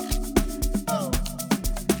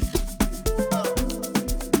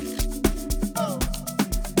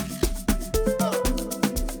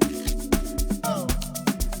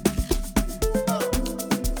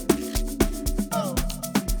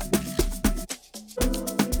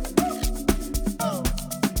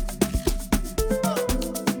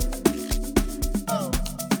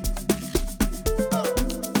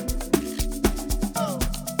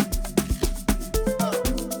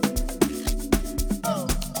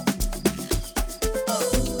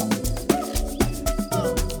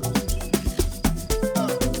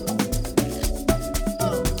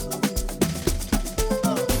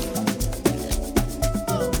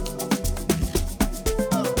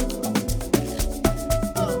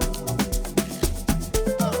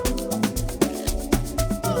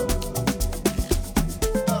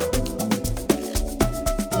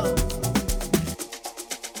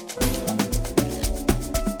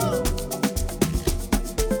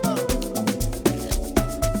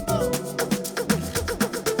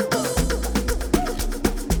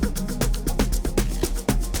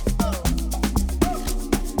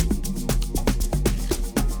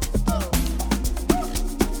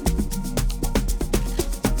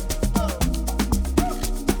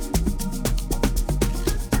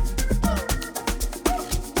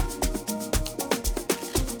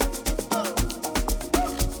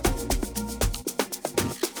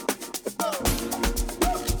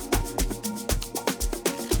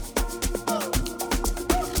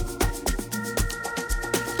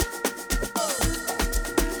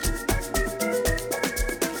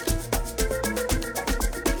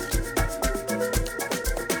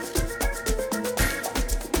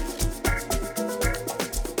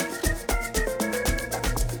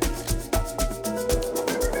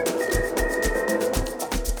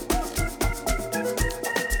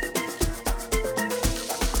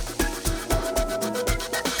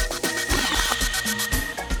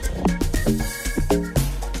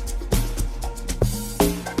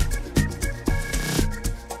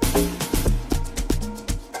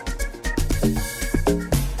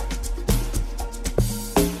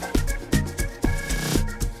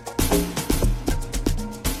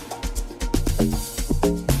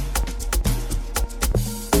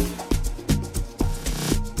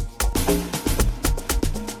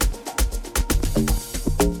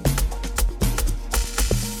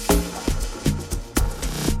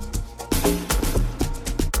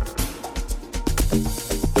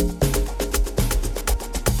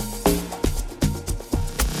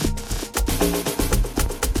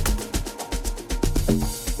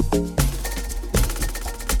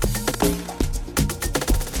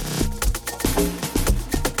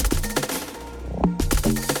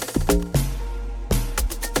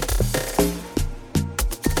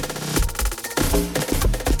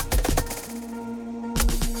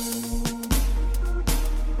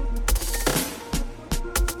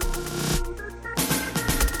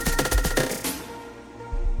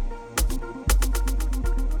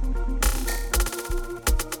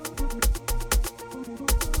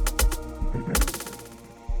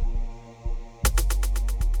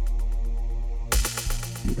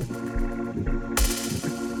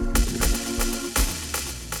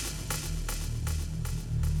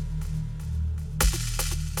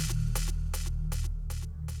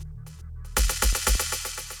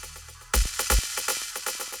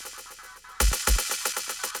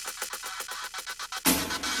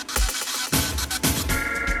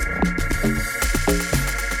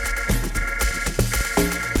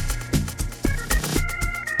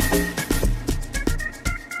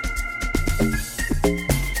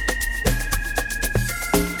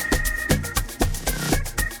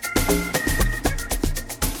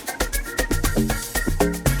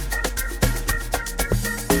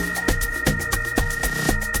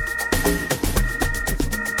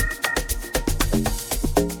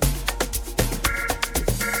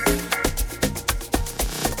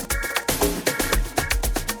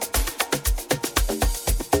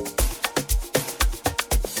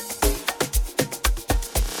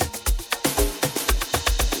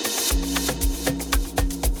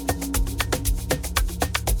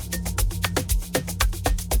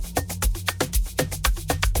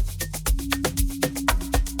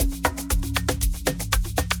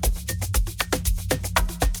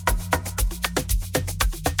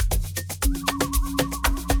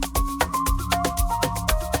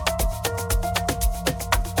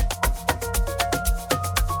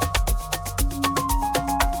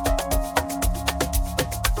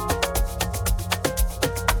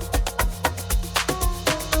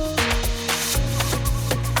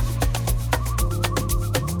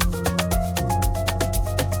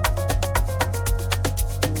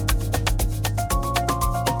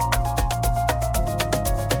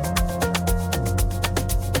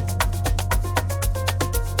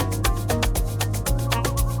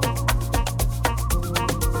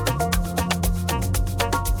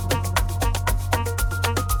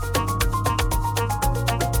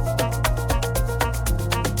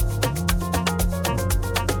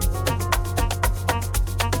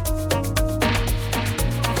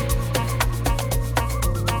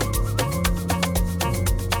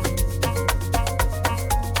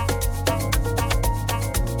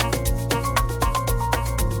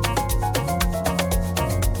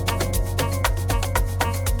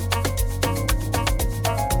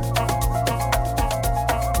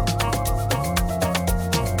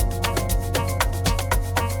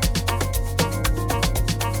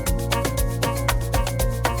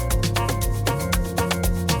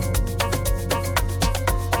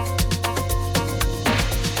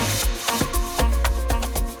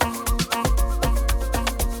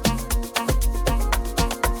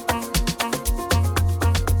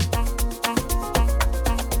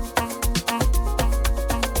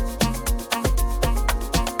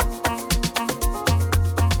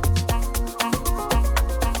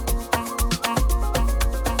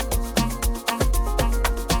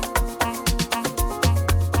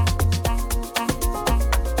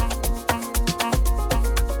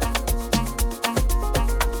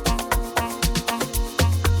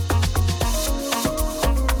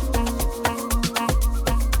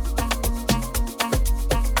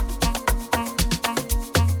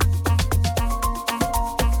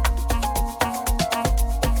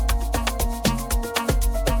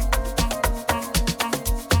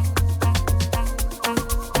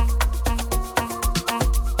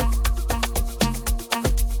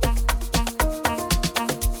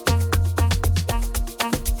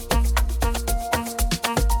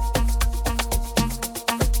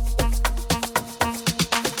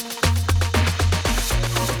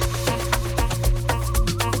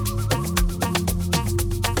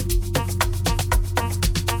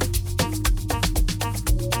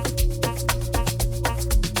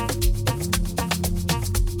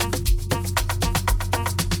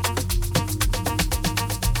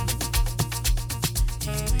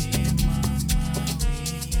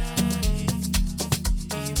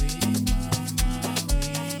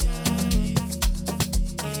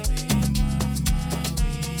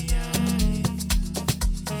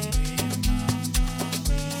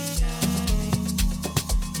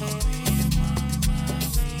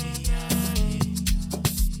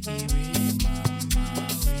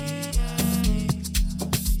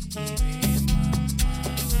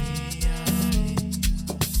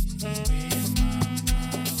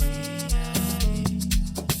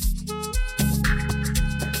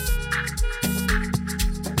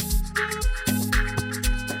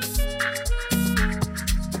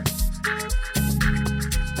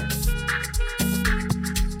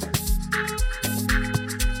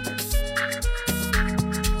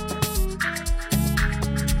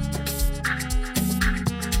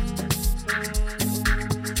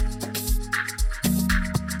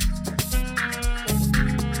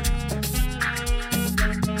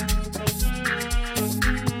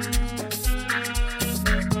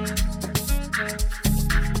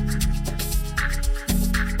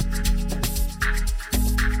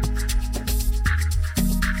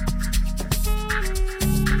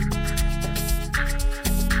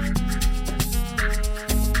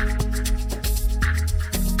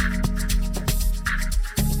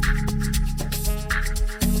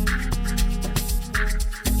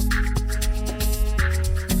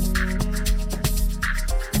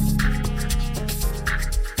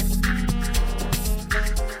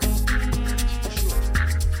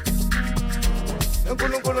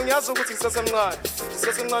 ngiyazi ukuthi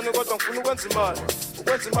ngisesemncane kodwa ngifuna ukwenza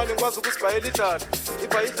imali ngikwazi ukusibhayela idlada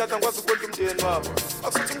ibhayi idlada ngikwazi ukondla umndeni wabo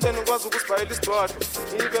akusuthi umndeni ngikwazi ukusibhayela isidwadwa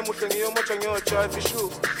ngibe muhle ngiyomotsha ngiyojive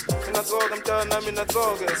ishuka nginatsoke mntana nami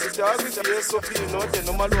natsoke sidakwa i-VSOP node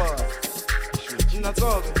noma lwala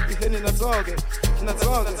natsoke iheni natsoke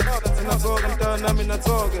mntana nami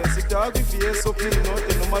natsoke sidakwa i-VSOP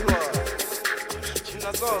node noma lwala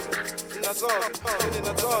natsoke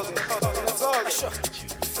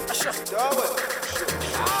dawe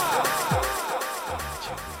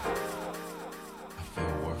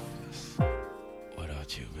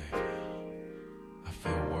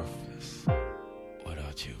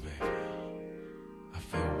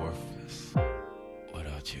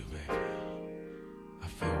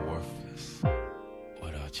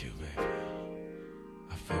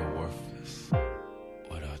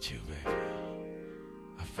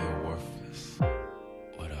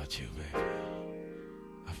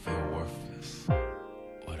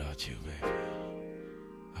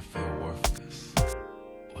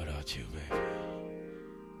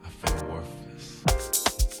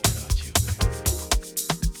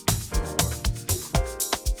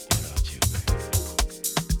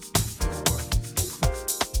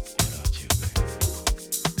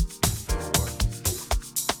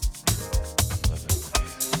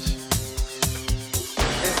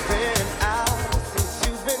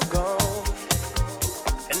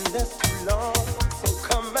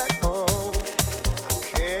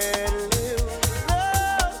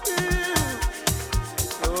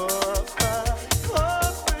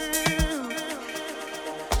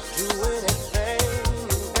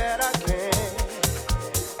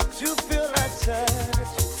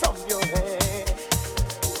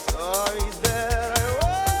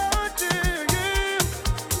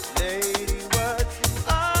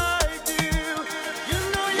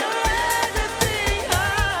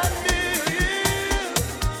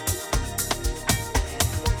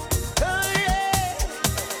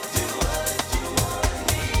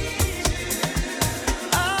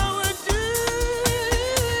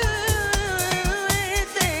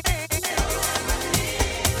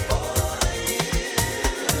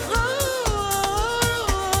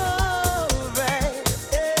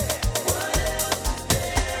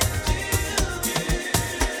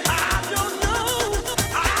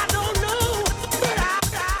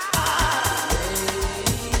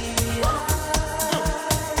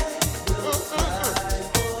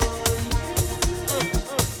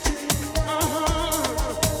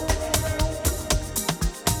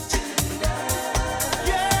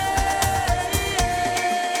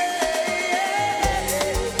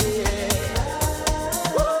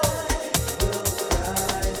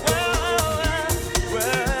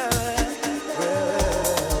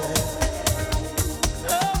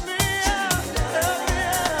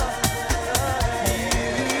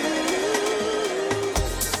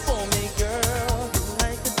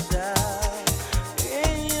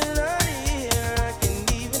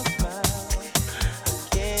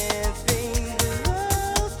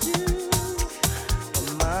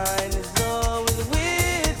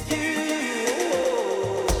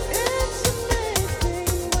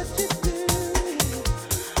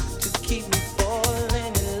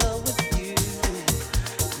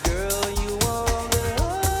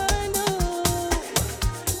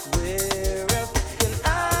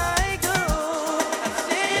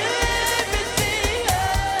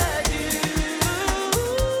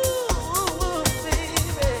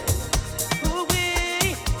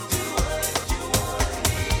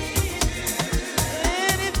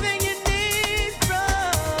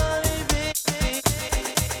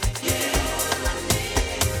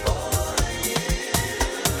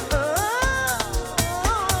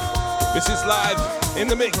This is live in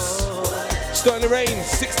the mix. Starting to rain,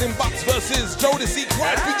 16 bucks versus Jodeci,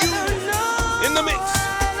 Cry For You in the mix.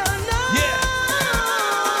 Yeah.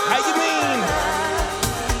 How you mean?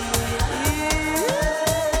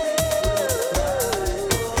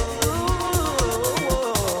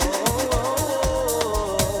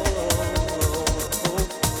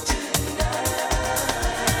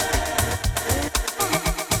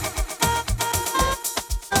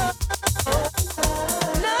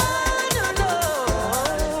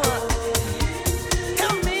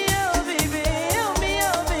 Help me,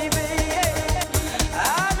 oh baby,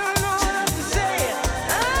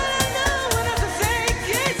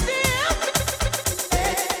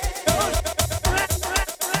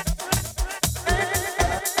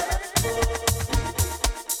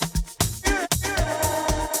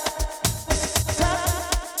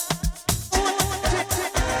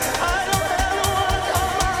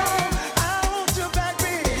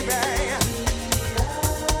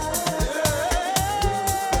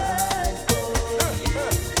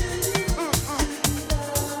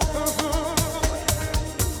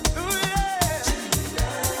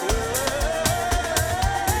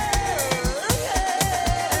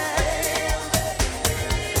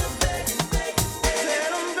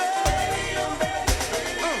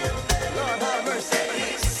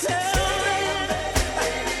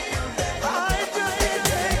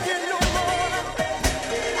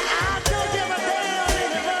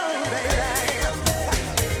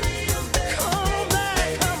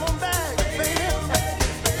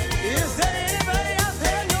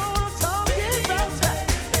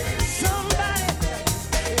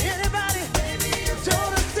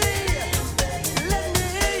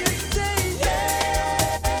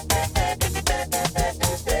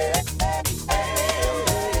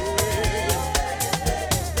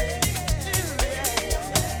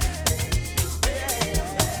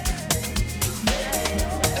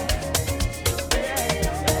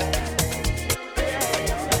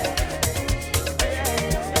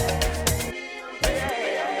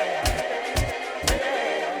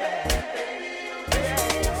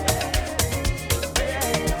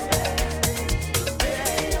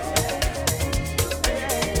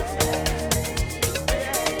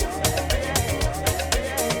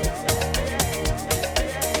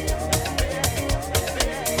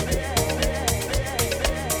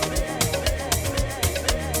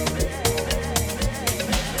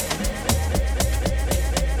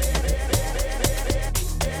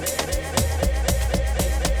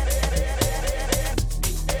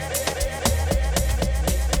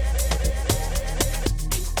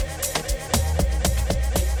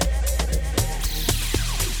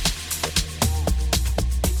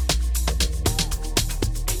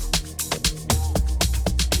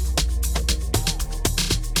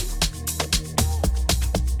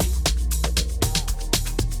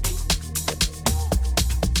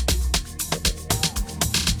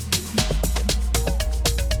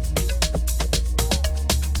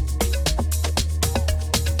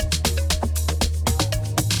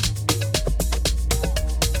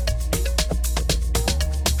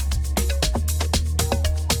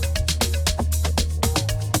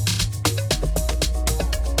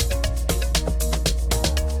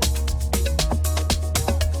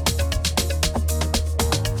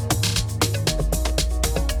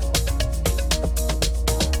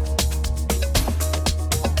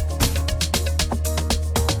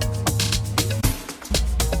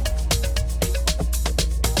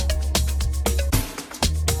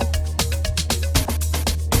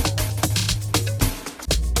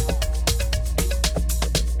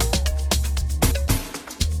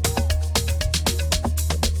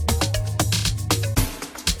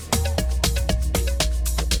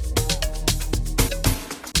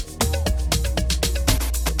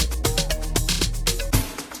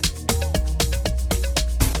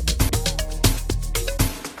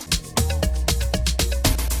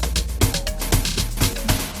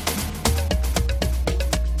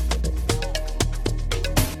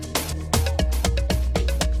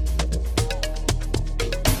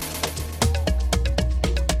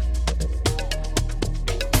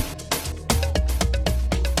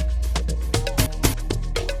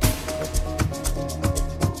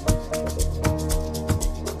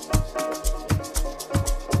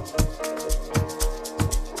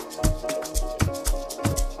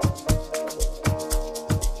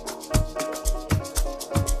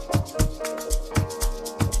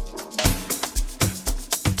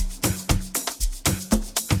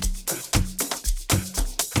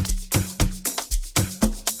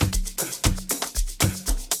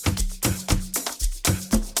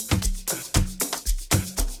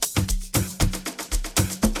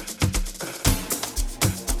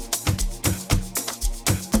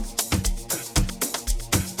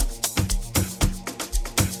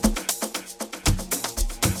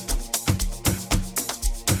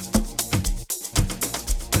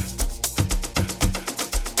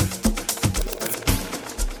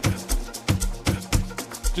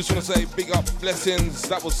 Just want to say big up blessings.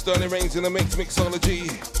 That was Sterling Reigns in the mix, Mixology.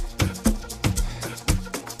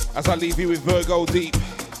 As I leave you with Virgo Deep,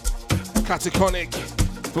 Cataconic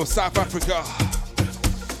from South Africa.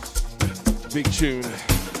 Big tune. Just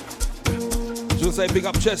want to say big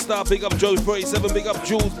up Chester, big up Joe 47, big up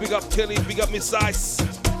Jules, big up Kelly, big up Miss Ice.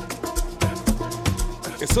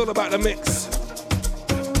 It's all about the mix.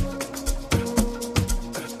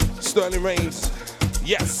 Sterling Reigns,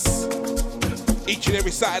 yes. Each and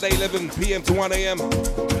every Saturday, 11 p.m. to 1 a.m.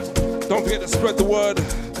 Don't forget to spread the word.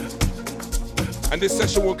 And this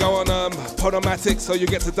session will go on Podomatic, so you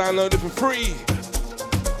get to download it for free.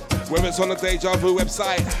 Whether it's on the Deja Vu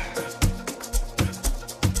website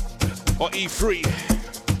or E3.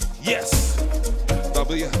 Yes.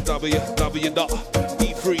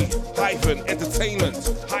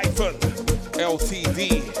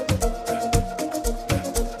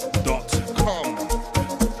 www.e3-entertainment-ltd.com.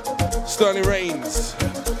 Sterling Reigns,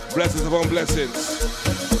 blessings upon blessings.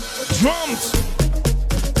 Drums!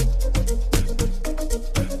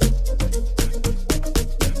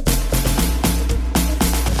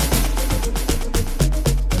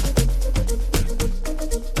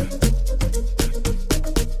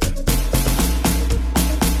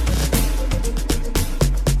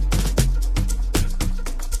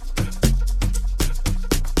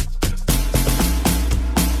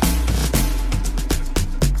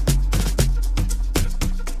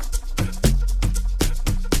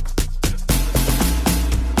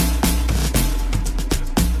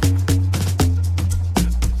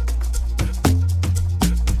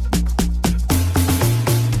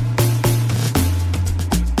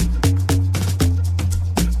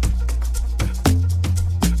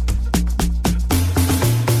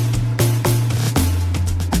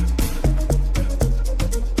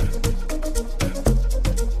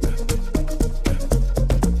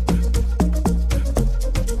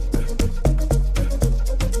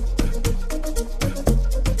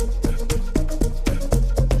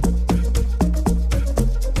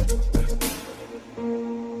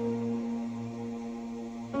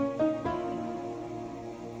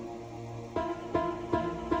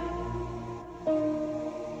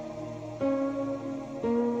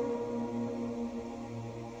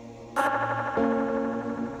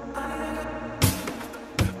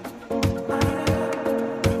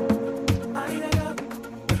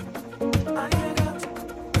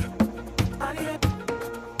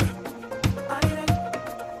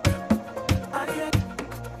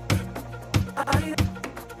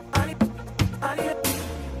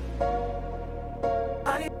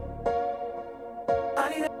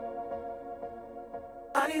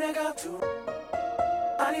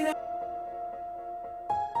 I need